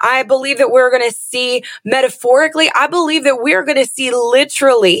 I believe that we're going to see metaphorically. I believe that we're going to see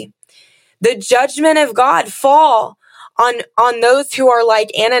literally the judgment of God fall on those who are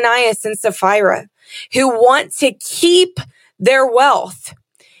like Ananias and Sapphira, who want to keep their wealth.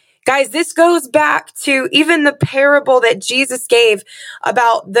 Guys, this goes back to even the parable that Jesus gave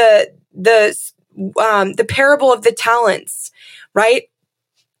about the the parable of the talents, right?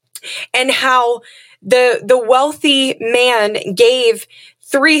 And how the wealthy man gave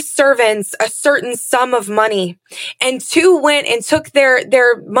 3 servants a certain sum of money, and 2 went and took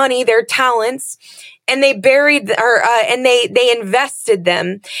their money, their talents, and they buried and they invested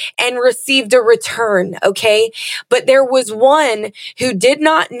them and received a return. Okay. But there was one who did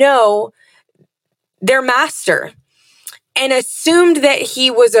not know their master and assumed that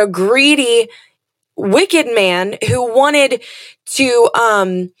he was a greedy, wicked man who wanted to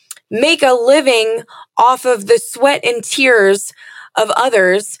make a living off of the sweat and tears of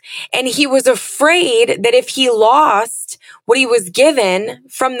others. And he was afraid that if he lost what he was given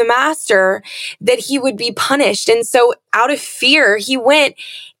from the master, that he would be punished. And so out of fear, he went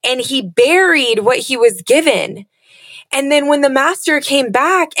and he buried what he was given. And then when the master came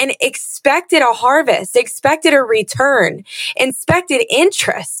back and expected a harvest, expected a return, expected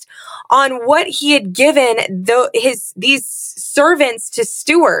interest on what he had given these servants to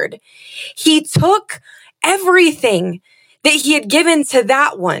steward, he took everything that he had given to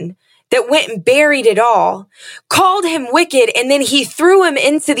that one that went and buried it all, called him wicked, and then he threw him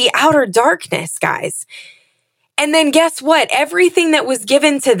into the outer darkness, guys. And then guess what? Everything that was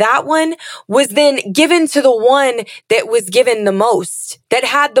given to that one was then given to the one that was given the most, that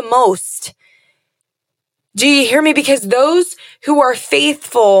had the most. Do you hear me? Because those who are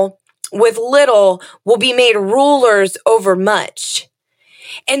faithful with little will be made rulers over much.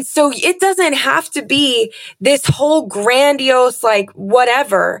 And so it doesn't have to be this whole grandiose, like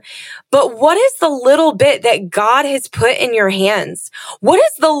whatever, but what is the little bit that God has put in your hands? What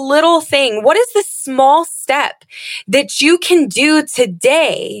is the little thing? What is the small step that you can do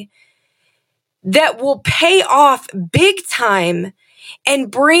today that will pay off big time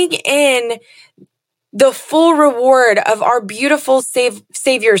and bring in the full reward of our beautiful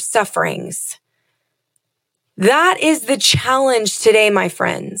Savior's sufferings? That is the challenge today, my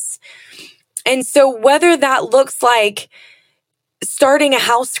friends. And so whether that looks like starting a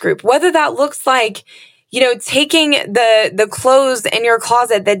house group, whether that looks like, taking the clothes in your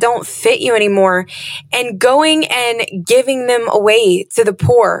closet that don't fit you anymore and going and giving them away to the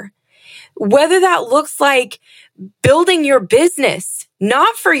poor, whether that looks like building your business,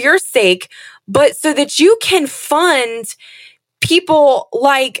 not for your sake, but so that you can fund people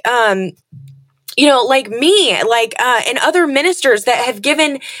like me, and other ministers that have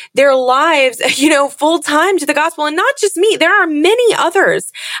given their lives, full time to the gospel. And not just me, there are many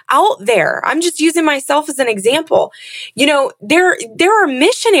others out there. I'm just using myself as an example. There are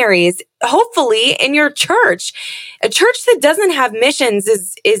missionaries, hopefully, in your church. A church that doesn't have missions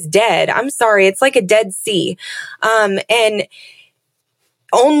is dead. I'm sorry. It's like a dead sea. And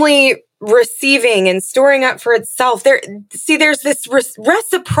only receiving and storing up for itself. There's this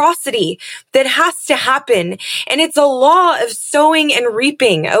reciprocity that has to happen. And it's a law of sowing and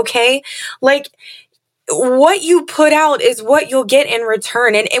reaping, okay? Like, what you put out is what you'll get in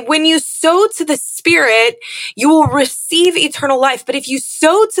return. And when you sow to the Spirit, you will receive eternal life. But if you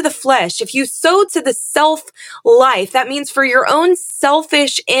sow to the flesh, if you sow to the self life, that means for your own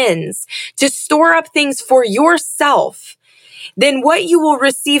selfish ends, to store up things for yourself, then what you will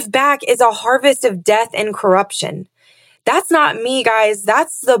receive back is a harvest of death and corruption. That's not me, guys.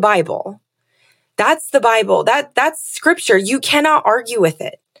 That's the Bible. That's the Bible. That's scripture. You cannot argue with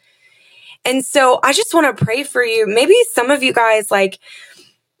it. And so I just want to pray for you. Maybe some of you guys,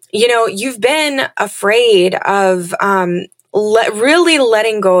 you've been afraid of really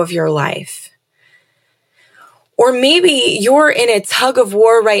letting go of your life. Or maybe you're in a tug of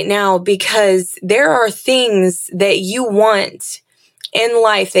war right now because there are things that you want in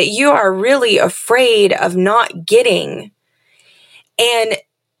life that you are really afraid of not getting. And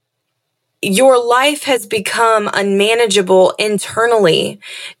your life has become unmanageable internally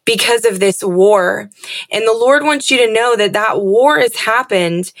because of this war. And the Lord wants you to know that war has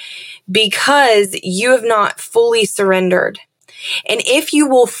happened because you have not fully surrendered. And if you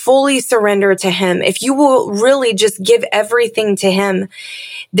will fully surrender to Him, if you will really just give everything to Him,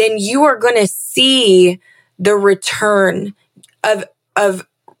 then you are going to see the return of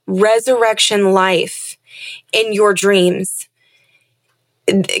resurrection life in your dreams.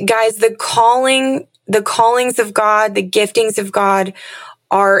 Guys, the callings of God, the giftings of God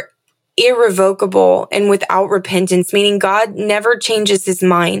are irrevocable and without repentance, meaning God never changes His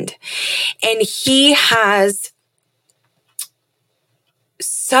mind. And He has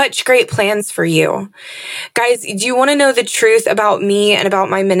such great plans for you. Guys, do you want to know the truth about me and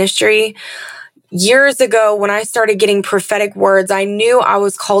about my ministry? Years ago, when I started getting prophetic words, I knew I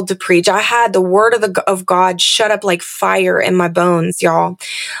was called to preach. I had the word of God shut up like fire in my bones, y'all.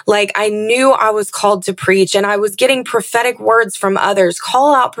 Like I knew I was called to preach, and I was getting prophetic words from others,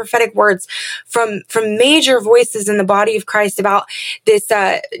 call out prophetic words from major voices in the body of Christ about this,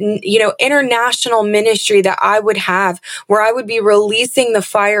 international ministry that I would have, where I would be releasing the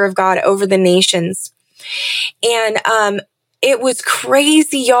fire of God over the nations. And, it was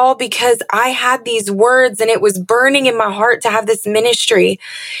crazy, y'all, because I had these words and it was burning in my heart to have this ministry.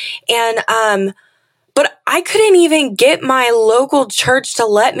 And, but I couldn't even get my local church to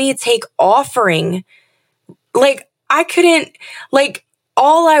let me take offering. Like I couldn't, like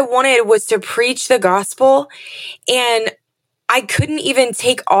all I wanted was to preach the gospel, and I couldn't even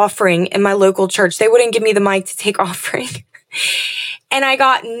take offering in my local church. They wouldn't give me the mic to take offering. And I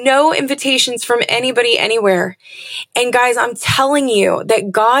got no invitations from anybody anywhere. And guys, I'm telling you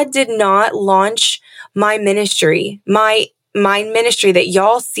that God did not launch my ministry, my ministry that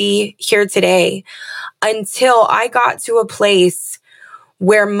y'all see here today, until I got to a place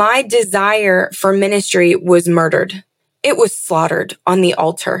where my desire for ministry was murdered. It was slaughtered on the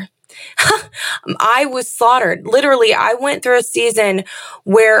altar. I was slaughtered. Literally, I went through a season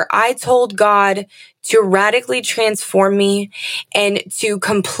where I told God to radically transform me and to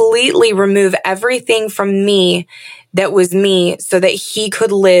completely remove everything from me that was me so that he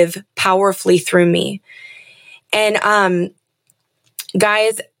could live powerfully through me. And,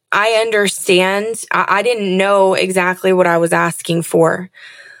 guys, I understand. I didn't know exactly what I was asking for,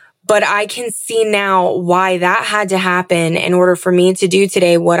 but I can see now why that had to happen in order for me to do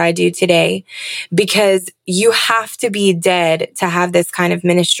today what I do today, because you have to be dead to have this kind of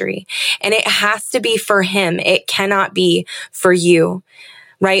ministry, and it has to be for him. It cannot be for you,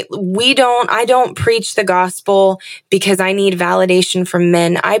 right? I don't preach the gospel because I need validation from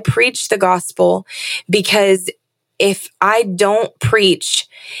men. I preach the gospel because if I don't preach,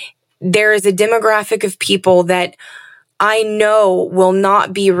 there is a demographic of people that I know will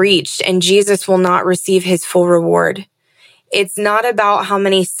not be reached, and Jesus will not receive his full reward. It's not about how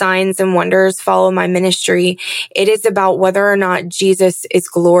many signs and wonders follow my ministry. It is about whether or not Jesus is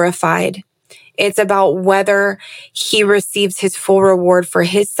glorified. It's about whether he receives his full reward for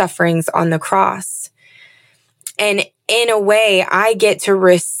his sufferings on the cross. And in a way, I get to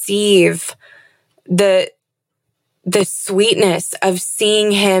receive the sweetness of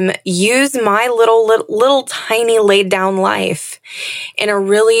seeing him use my little tiny laid down life in a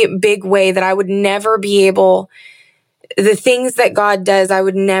really big way that I would never be able, the things that God does, I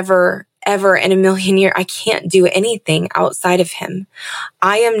would never, ever in a million years, I can't do anything outside of him.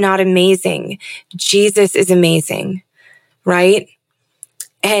 I am not amazing. Jesus is amazing, right?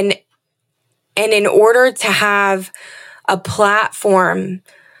 And in order to have a platform,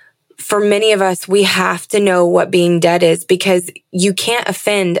 for many of us, we have to know what being dead is, because you can't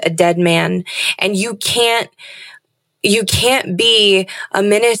offend a dead man, and you can't be a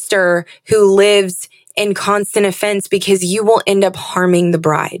minister who lives in constant offense, because you will end up harming the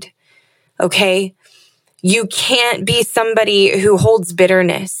bride. Okay? You can't be somebody who holds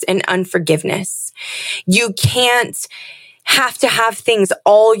bitterness and unforgiveness. You can't have to have things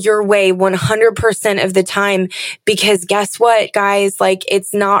all your way 100% of the time, because guess what, guys? Like,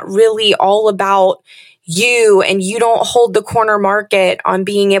 it's not really all about you, and you don't hold the corner market on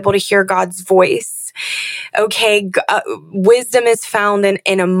being able to hear God's voice. Okay. Wisdom is found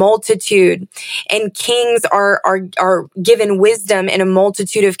in a multitude, and kings are given wisdom in a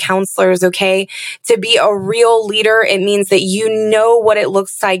multitude of counselors. Okay. To be a real leader, it means that you know what it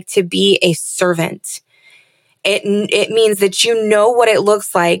looks like to be a servant. It means that you know what it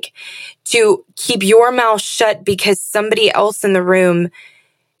looks like to keep your mouth shut because somebody else in the room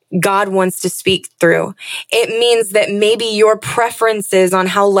God wants to speak through. It means that maybe your preferences on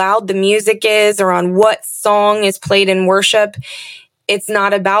how loud the music is or on what song is played in worship, it's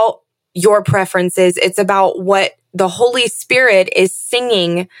not about your preferences. It's about what the Holy Spirit is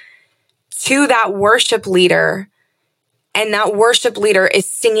singing to that worship leader. And that worship leader is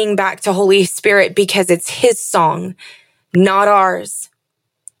singing back to Holy Spirit because it's his song, not ours.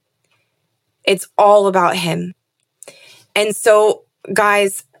 It's all about him. And so,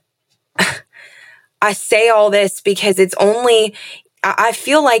 guys, I say all this because I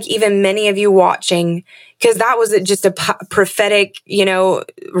feel like even many of you watching because that was just a prophetic,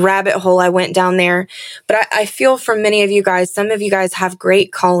 rabbit hole I went down there. But I feel for many of you guys, some of you guys have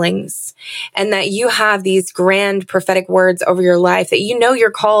great callings, and that you have these grand prophetic words over your life that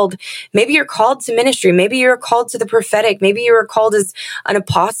you're called. Maybe you're called to ministry. Maybe you're called to the prophetic. Maybe you're called as an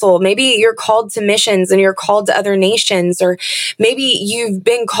apostle. Maybe you're called to missions and you're called to other nations. Or maybe you've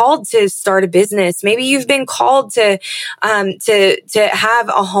been called to start a business. Maybe you've been called to have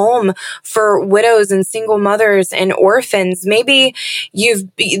a home for widows and single mothers and orphans. Maybe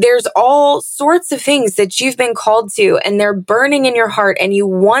there's all sorts of things that you've been called to, and they're burning in your heart and you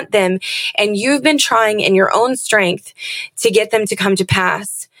want them, and you've been trying in your own strength to get them to come to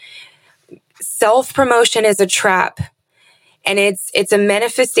pass. Self-promotion is a trap, and it's a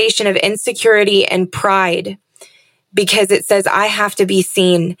manifestation of insecurity and pride, because it says, I have to be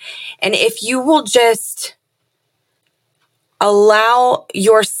seen. And if you will just allow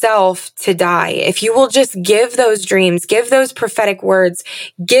yourself to die, if you will just give those dreams, give those prophetic words,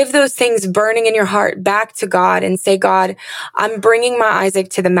 give those things burning in your heart back to God and say, God, I'm bringing my Isaac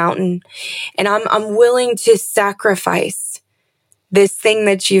to the mountain, and I'm willing to sacrifice this thing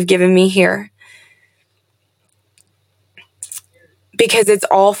that you've given me here, because it's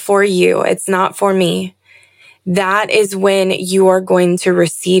all for you. It's not for me. That is when you are going to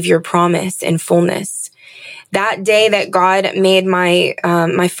receive your promise in fullness. That day that God made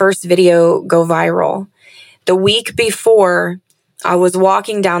my first video go viral, the week before, I was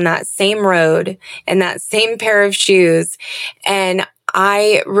walking down that same road in that same pair of shoes, and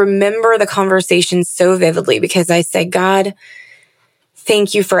I remember the conversation so vividly, because I said, God,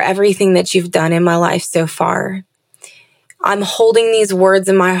 thank you for everything that you've done in my life so far. I'm holding these words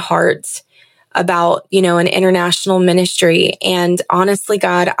in my heart about, an international ministry. And honestly,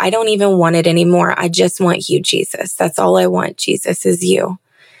 God, I don't even want it anymore. I just want you, Jesus. That's all I want, Jesus, is you.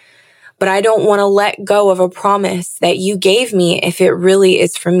 But I don't want to let go of a promise that you gave me if it really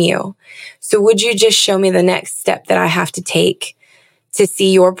is from you. So would you just show me the next step that I have to take to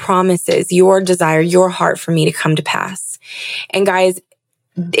see your promises, your desire, your heart for me to come to pass? And guys,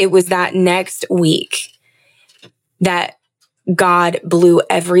 it was that next week that God blew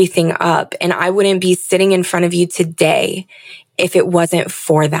everything up, and I wouldn't be sitting in front of you today if it wasn't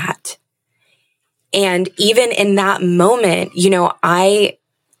for that. And even in that moment, I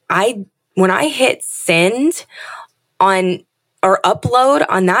when I hit send on or upload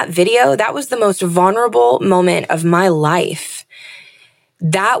on that video, that was the most vulnerable moment of my life.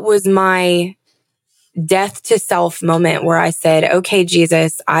 That was my death to self moment where I said, okay,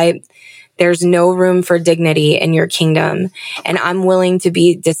 Jesus, there's no room for dignity in your kingdom, and I'm willing to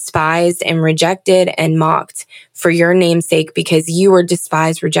be despised and rejected and mocked for your name's sake, because you were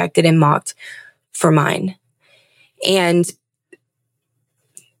despised, rejected, and mocked for mine. And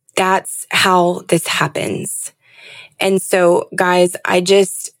that's how this happens. And so, guys, I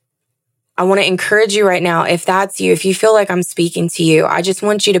want to encourage you right now, if that's you, if you feel like I'm speaking to you, I just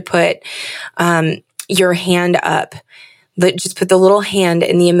want you to put your hand up. Just put the little hand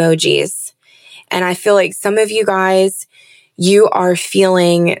in the emojis. And I feel like some of you guys, you are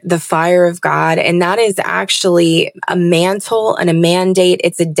feeling the fire of God. And that is actually a mantle and a mandate.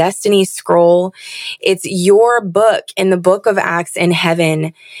 It's a destiny scroll. It's your book in the book of Acts in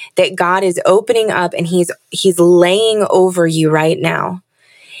heaven that God is opening up, and he's laying over you right now.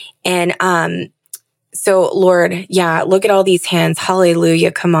 And so Lord, yeah, look at all these hands.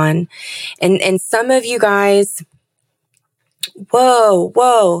 Hallelujah. Come on. And some of you guys,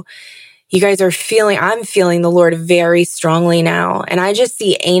 whoa. You guys are I'm feeling the Lord very strongly now. And I just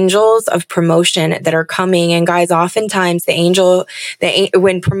see angels of promotion that are coming. And guys, oftentimes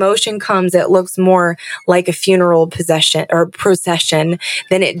when promotion comes, it looks more like a funeral procession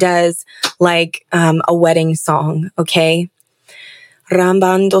than it does like a wedding song. Okay.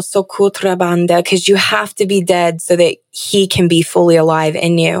 Rambando sokutrabanda, because you have to be dead so that he can be fully alive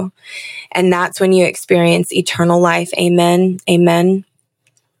in you. And that's when you experience eternal life. Amen. Amen.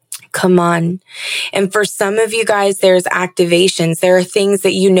 Come on. And for some of you guys, there's activations. There are things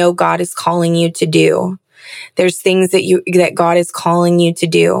that God is calling you to do. There's things that God is calling you to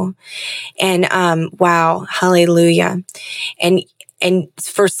do. And wow, hallelujah. And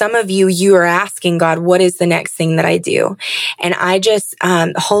for some of you, you are asking God, what is the next thing that I do? And I just,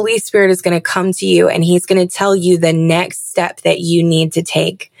 Holy Spirit is going to come to you, and he's going to tell you the next step that you need to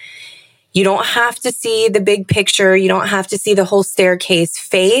take. You don't have to see the big picture. You don't have to see the whole staircase.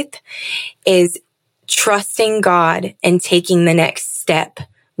 Faith is trusting God and taking the next step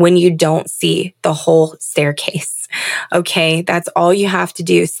when you don't see the whole staircase. Okay, that's all you have to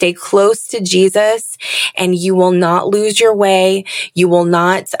do. Stay close to Jesus and you will not lose your way. You will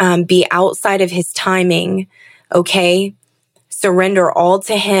not be outside of his timing. Okay. Surrender all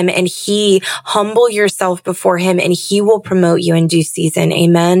to him and humble yourself before him and he will promote you in due season.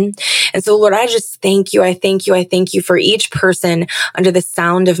 Amen. And so Lord, I just thank you. I thank you for each person under the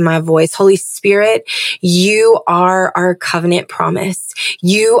sound of my voice. Holy Spirit, you are our covenant promise.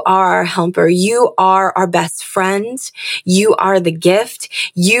 You are our helper. You are our best friend. You are the gift.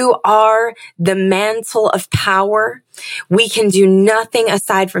 You are the mantle of power. We can do nothing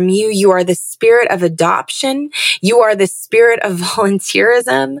aside from you. You are the spirit of adoption. You are the spirit of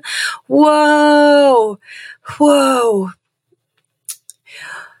volunteerism. Whoa, whoa,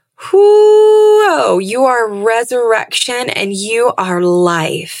 whoa. You are resurrection and you are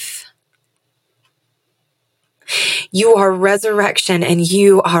life. You are resurrection and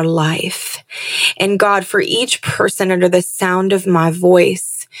you are life. And God, for each person under the sound of my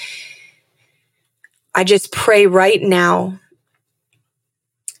voice, I just pray right now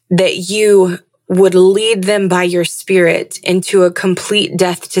that you would lead them by your spirit into a complete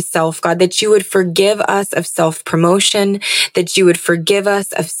death to self, God, that you would forgive us of self-promotion, that you would forgive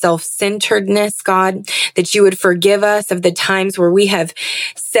us of self-centeredness, God, that you would forgive us of the times where we have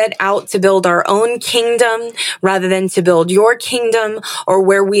set out to build our own kingdom rather than to build your kingdom, or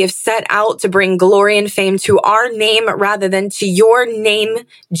where we have set out to bring glory and fame to our name rather than to your name,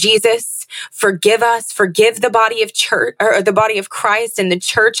 Jesus. Forgive us, forgive the body of church or the body of Christ and the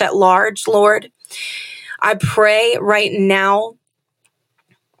church at large, Lord. I pray right now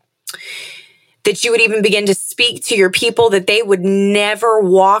that you would even begin to speak to your people, that they would never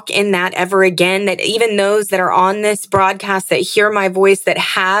walk in that ever again, that even those that are on this broadcast that hear my voice, that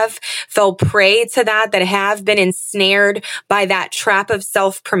have fell prey to that have been ensnared by that trap of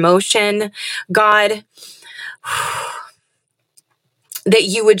self-promotion, God, that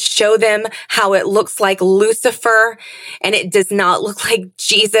you would show them how it looks like Lucifer and it does not look like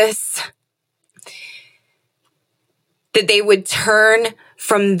Jesus. That they would turn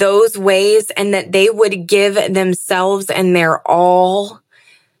from those ways and that they would give themselves and their all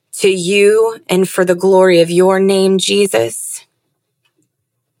to you and for the glory of your name, Jesus.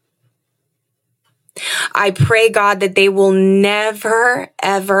 I pray, God, that they will never,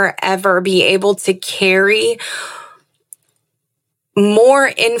 ever, ever be able to carry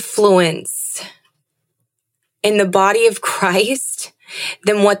more influence in the body of Christ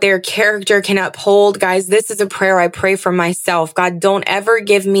than what their character can uphold. Guys, this is a prayer I pray for myself. God, don't ever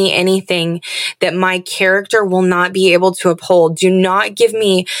give me anything that my character will not be able to uphold. Do not give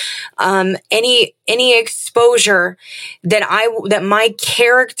me any exposure that my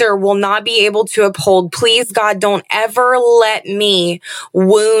character will not be able to uphold. Please, God, don't ever let me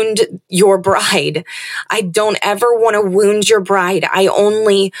wound your bride. I don't ever want to wound your bride. I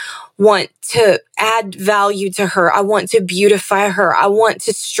only want to add value to her. I want to beautify her. I want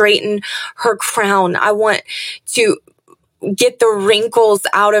to straighten her crown. I want to get the wrinkles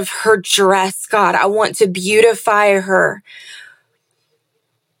out of her dress, God. I want to beautify her.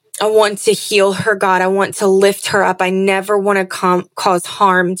 I want to heal her, God. I want to lift her up. I never want to cause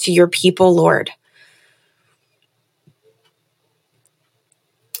harm to your people, Lord.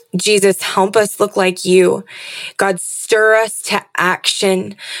 Jesus, help us look like you. God, stir us to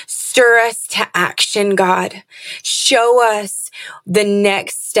action. Stir us to action, God. Show us the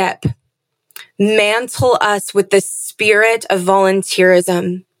next step. Mantle us with the spirit of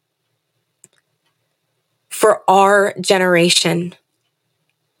volunteerism for our generation.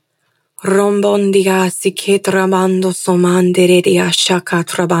 Rombondiga siketramando somanderedia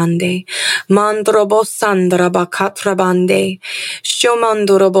shakatrabande. Mandrobo sandraba katrabande.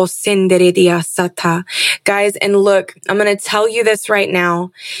 Shomandorobo senderedia sata. Guys, and look, I'm going to tell you this right now.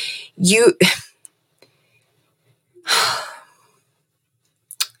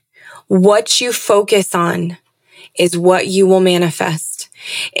 What you focus on is what you will manifest.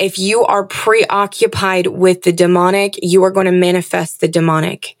 If you are preoccupied with the demonic, you are going to manifest the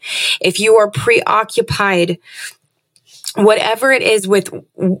demonic. If you are preoccupied, whatever it is with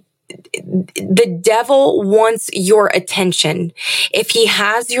the devil wants your attention. If he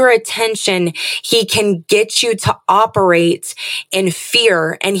has your attention, he can get you to operate in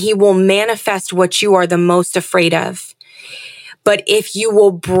fear and he will manifest what you are the most afraid of. But if you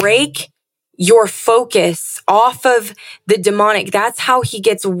will break your focus off of the demonic, that's how he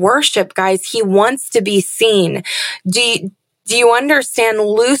gets worship, guys. He wants to be seen. Do you understand?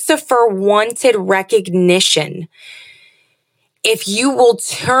 Lucifer wanted recognition. If you will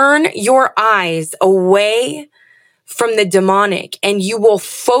turn your eyes away from the demonic, and you will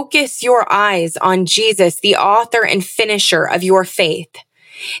focus your eyes on Jesus, the author and finisher of your faith,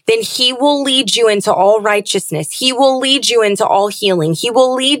 then he will lead you into all righteousness. He will lead you into all healing. He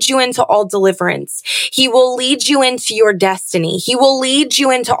will lead you into all deliverance. He will lead you into your destiny. He will lead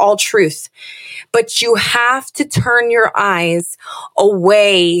you into all truth. But you have to turn your eyes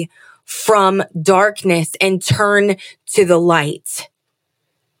away from darkness and turn to the light.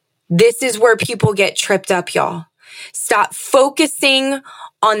 This is where people get tripped up, y'all. Stop focusing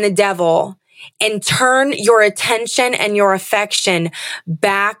on the devil and turn your attention and your affection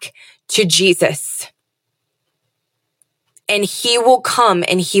back to Jesus. And he will come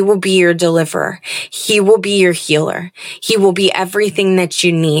and he will be your deliverer. He will be your healer. He will be everything that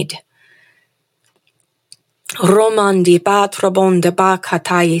you need. Romandi patrabonde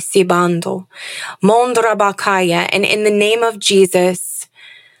bakataye sibando. Mondra bakaya. And in the name of Jesus,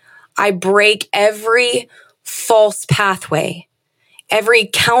 I break every false pathway, every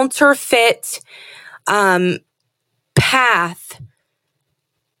counterfeit path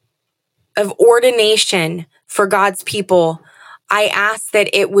of ordination for God's people. I ask that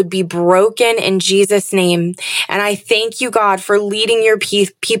it would be broken in Jesus' name. And I thank you, God, for leading your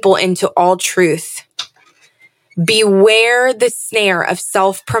people into all truth. Beware the snare of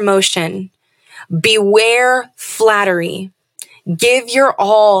self-promotion. Beware flattery. Give your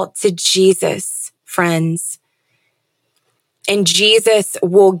all to Jesus, friends. And Jesus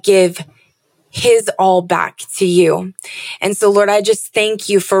will give his all back to you. And so, Lord, I just thank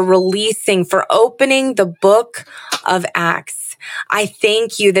you for for opening the book of Acts. I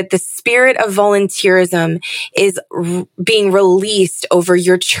thank you that the spirit of volunteerism is being released over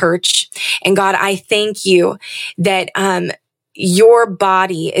your church. And God, I thank you that your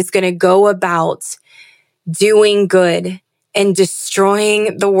body is going to go about doing good and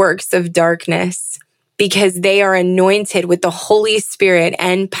destroying the works of darkness, because they are anointed with the Holy Spirit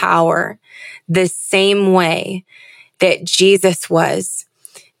and power the same way that Jesus was.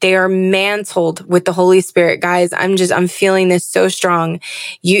 They are mantled with the Holy Spirit. Guys, I'm feeling this so strong.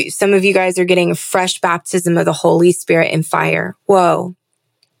 Some of you guys are getting fresh baptism of the Holy Spirit and fire. Whoa.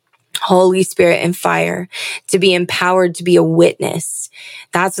 Holy Spirit and fire, to be empowered to be a witness.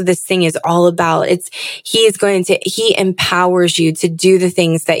 That's what this thing is all about. He empowers you to do the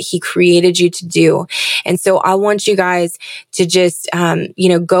things that he created you to do. And so I want you guys to just,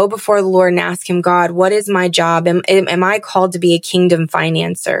 go before the Lord and ask him, God, what is my job? Am I called to be a kingdom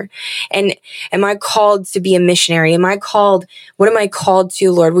financer? And am I called to be a missionary? What am I called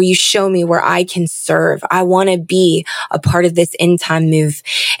to, Lord? Will you show me where I can serve? I want to be a part of this end time move.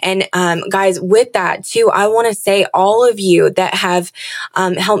 And guys, with that too, I want to say all of you that have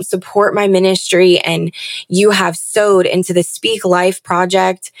helped support my ministry and you have sowed into the Speak Life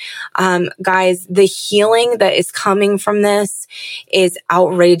project, guys, the healing that is coming from this is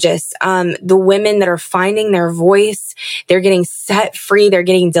outrageous. The women that are finding their voice, they're getting set free, they're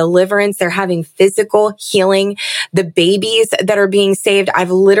getting deliverance, they're having physical healing. The babies that are being saved,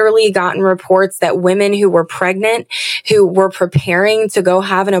 I've literally gotten reports that women who were pregnant, who were preparing to go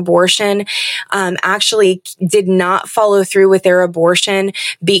have an abortion, actually did not follow through with their abortion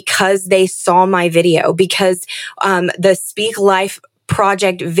because they saw my video, because the Speak Life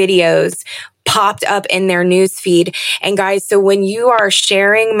project videos popped up in their news feed. And guys, so when you are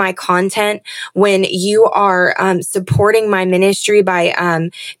sharing my content, when you are supporting my ministry by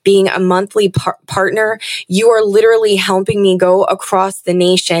being a monthly partner, you are literally helping me go across the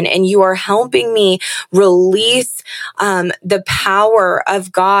nation, and you are helping me release the power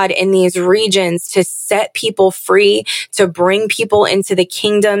of God in these regions to set people free, to bring people into the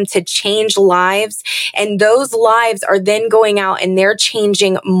kingdom, to change lives. And those lives are then going out and they're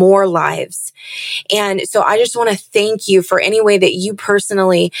changing more lives. And so I just want to thank you for any way that you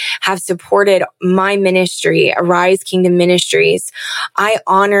personally have supported my ministry, Arise Kingdom Ministries. I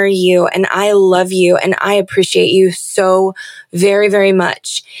honor you and I love you and I appreciate you so very, very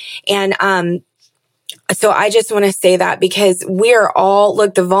much. And so I just want to say that, because we are all,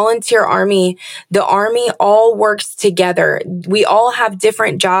 look, the volunteer army, the army all works together. We all have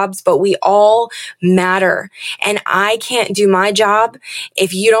different jobs, but we all matter. And I can't do my job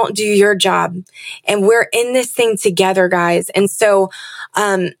if you don't do your job. And we're in this thing together, guys. And so,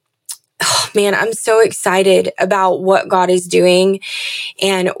 man, I'm so excited about what God is doing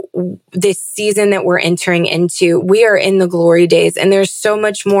and this season that we're entering into. We are in the glory days, and there's so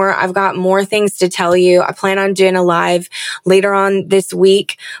much more. I've got more things to tell you. I plan on doing a live later on this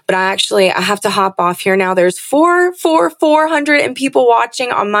week, but I have to hop off here now. There's 400 and people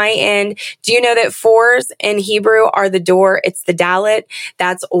watching on my end. Do you know that fours in Hebrew are the door? It's the dalet.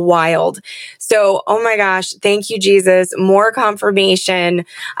 That's wild. So, oh my gosh, thank you, Jesus. More confirmation.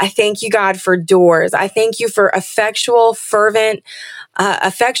 I thank you, God, for doors. I thank you for effectual, fervent,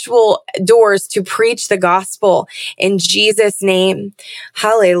 effectual doors to preach the gospel in Jesus' name.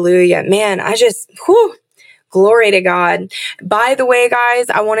 Hallelujah. Man, glory to God. By the way, guys,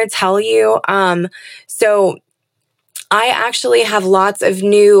 I want to tell you, so I actually have lots of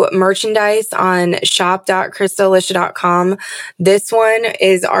new merchandise on shop.christaelisha.com. This one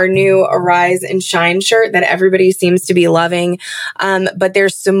is our new Arise and Shine shirt that everybody seems to be loving. But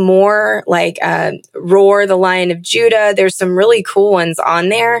there's some more like Roar, the Lion of Judah. There's some really cool ones on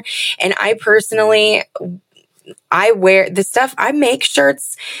there. And I wear the stuff. I make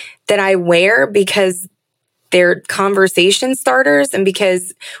shirts that I wear because they're conversation starters, and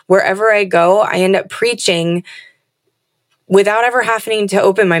because wherever I go, I end up preaching without ever having to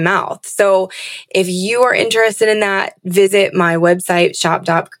open my mouth. So if you are interested in that, visit my website,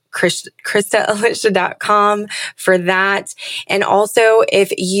 shop.christaelisha.com for that. And also,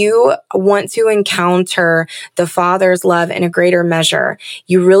 if you want to encounter the Father's love in a greater measure,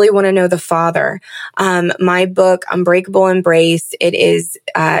 you really want to know the Father, my book, Unbreakable Embrace, it is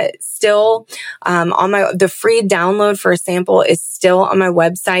still on the free download for a sample is still on my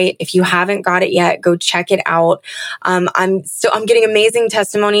website. If you haven't got it yet, go check it out. I'm getting amazing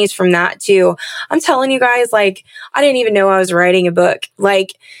testimonies from that too. I'm telling you guys, like, I didn't even know I was writing a book.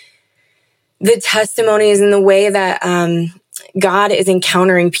 Like, the testimonies and the way that God is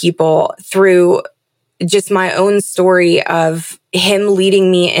encountering people through just my own story of Him leading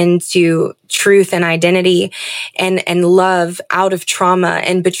me into truth and identity and love out of trauma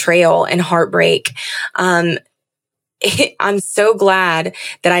and betrayal and heartbreak. I'm so glad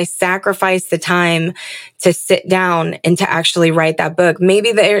that I sacrificed the time to sit down and to actually write that book.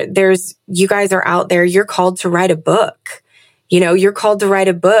 Maybe there's you guys are out there, you're called to write a book. You're called to write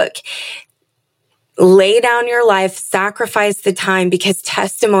a book. Lay down your life, sacrifice the time, because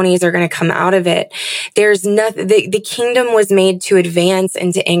testimonies are going to come out of it. There's nothing, the kingdom was made to advance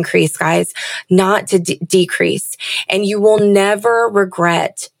and to increase, guys, not to decrease. And you will never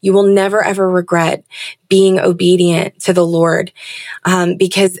ever regret being obedient to the Lord,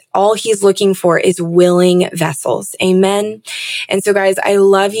 because all He's looking for is willing vessels. Amen. And so, guys, I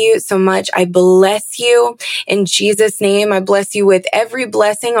love you so much. I bless you in Jesus' name. I bless you with every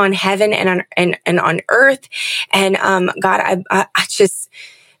blessing on heaven and on earth. And God, I just,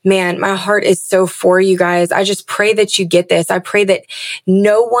 man, my heart is so for you guys. I just pray that you get this. I pray that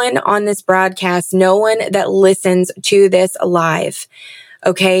no one on this broadcast, no one that listens to this live,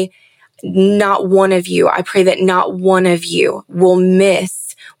 okay, not one of you, I pray that not one of you will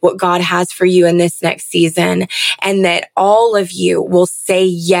miss what God has for you in this next season, and that all of you will say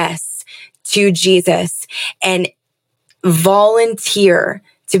yes to Jesus and volunteer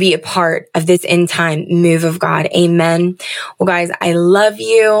to be a part of this end time move of God. Amen. Well, guys, I love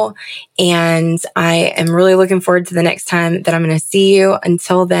you, and I am really looking forward to the next time that I'm going to see you.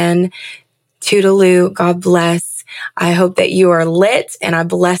 Until then, toodaloo, God bless. I hope that you are lit, and I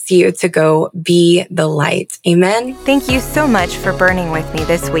bless you to go be the light. Amen. Thank you so much for burning with me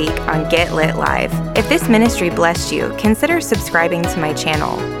this week on Get Lit Live. If this ministry blessed you, consider subscribing to my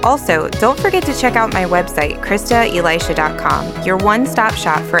channel. Also, don't forget to check out my website, ChristaElisha.com, your one-stop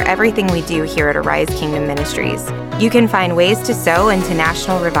shop for everything we do here at Arise Kingdom Ministries. You can find ways to sow into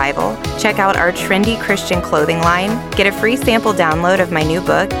national revival, check out our trendy Christian clothing line, get a free sample download of my new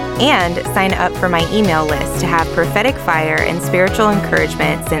book, and sign up for my email list to have prophetic fire and spiritual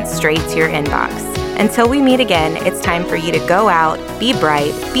encouragement sent straight to your inbox. Until we meet again, it's time for you to go out, be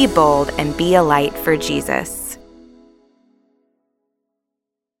bright, be bold, and be a light for Jesus.